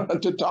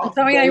to talk.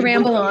 Sorry, I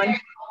ramble on.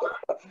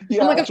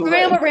 Yeah, I'm like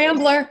a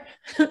rambler.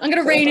 I'm going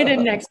to rein it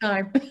in next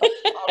time.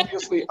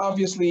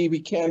 obviously, we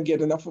can't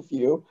get enough of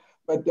you.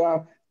 But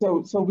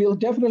so we'll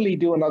definitely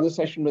do another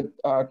session with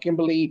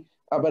Kimberly.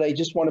 But I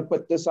just want to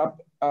put this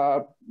up.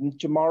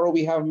 Tomorrow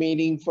we have a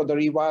meeting for the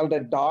Rewild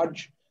at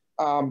Dodge.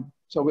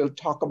 So we'll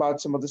talk about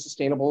some of the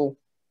sustainable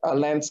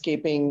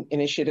landscaping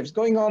initiatives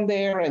going on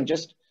there and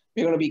just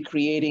We're going to be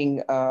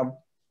creating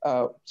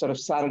sort of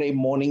Saturday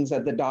mornings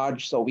at the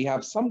Dodge. So we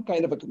have some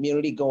kind of a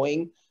community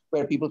going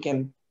where people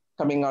can,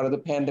 coming out of the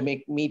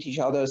pandemic, meet each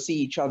other, see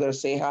each other,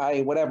 say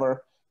hi,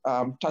 whatever,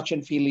 touch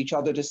and feel each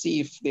other to see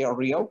if they are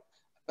real.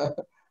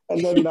 And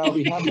then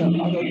we have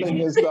the other thing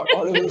is the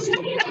artist.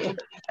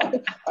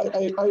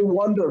 I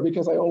wonder,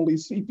 because I only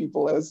see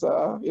people as,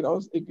 you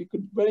know, it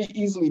could very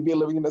easily be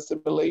living in a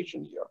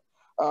simulation here.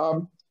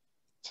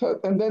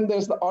 And then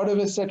there's the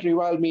Artivists at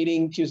Rewild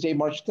meeting Tuesday,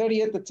 March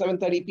 30th at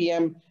 7:30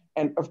 p.m.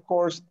 And of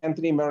course,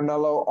 Anthony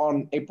Marinello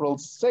on April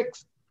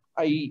 6th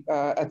at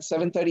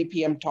 7:30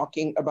 p.m.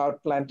 talking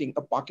about planting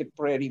a pocket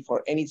prairie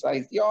for any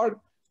size yard.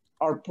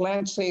 Our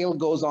plant sale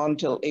goes on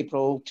till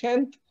April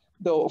 10th.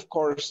 Though, of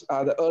course,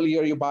 the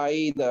earlier you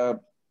buy, the,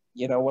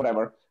 you know,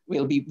 whatever,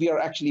 we are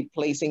actually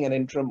placing an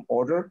interim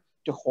order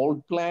to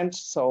hold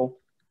plants. So,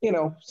 you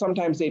know,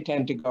 sometimes they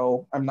tend to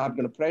go, I'm not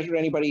going to pressure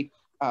anybody.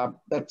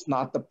 That's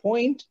not the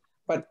point.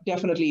 But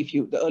definitely,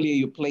 the earlier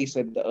you place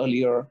it, the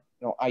earlier,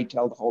 you know, I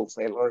tell the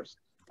wholesalers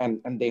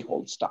and they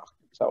hold stock.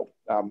 So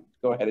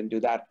go ahead and do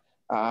that.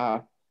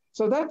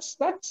 So that's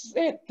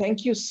it.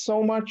 Thank you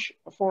so much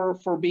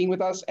for being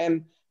with us,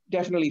 and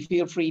definitely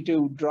feel free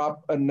to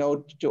drop a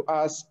note to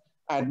us,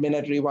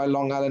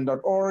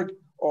 admin@rewildlongisland.org,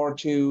 or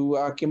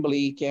to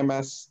Kimberly,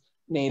 KMS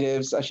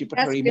Natives. She put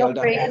her email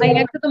down. I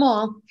answer them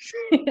all.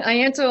 I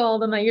answer all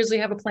of them. I usually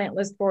have a plant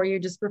list for you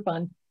just for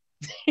fun.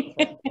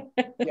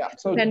 Yeah,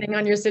 so depending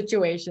on your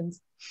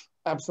situations.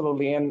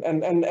 Absolutely, and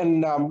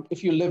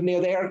if you live near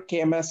there,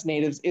 KMS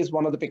Natives is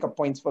one of the pickup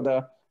points for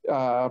the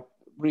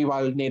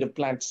Rewild Native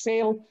Plant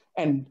Sale.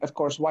 And of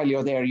course, while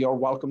you're there, you're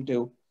welcome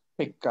to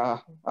pick as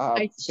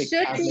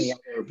many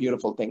other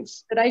beautiful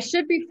things. But I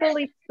should be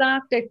fully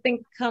stocked, I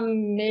think,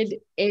 come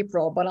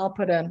mid-April. But I'll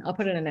put an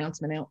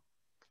announcement out.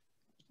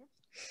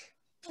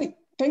 Hey,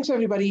 thanks,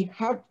 everybody.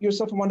 Have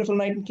yourself a wonderful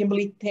night. And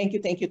Kimberly, thank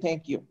you.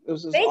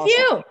 This is thank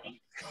awesome.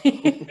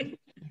 you.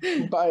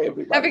 Bye,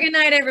 everybody. Have a good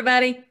night,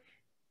 everybody.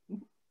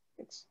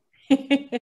 Thanks.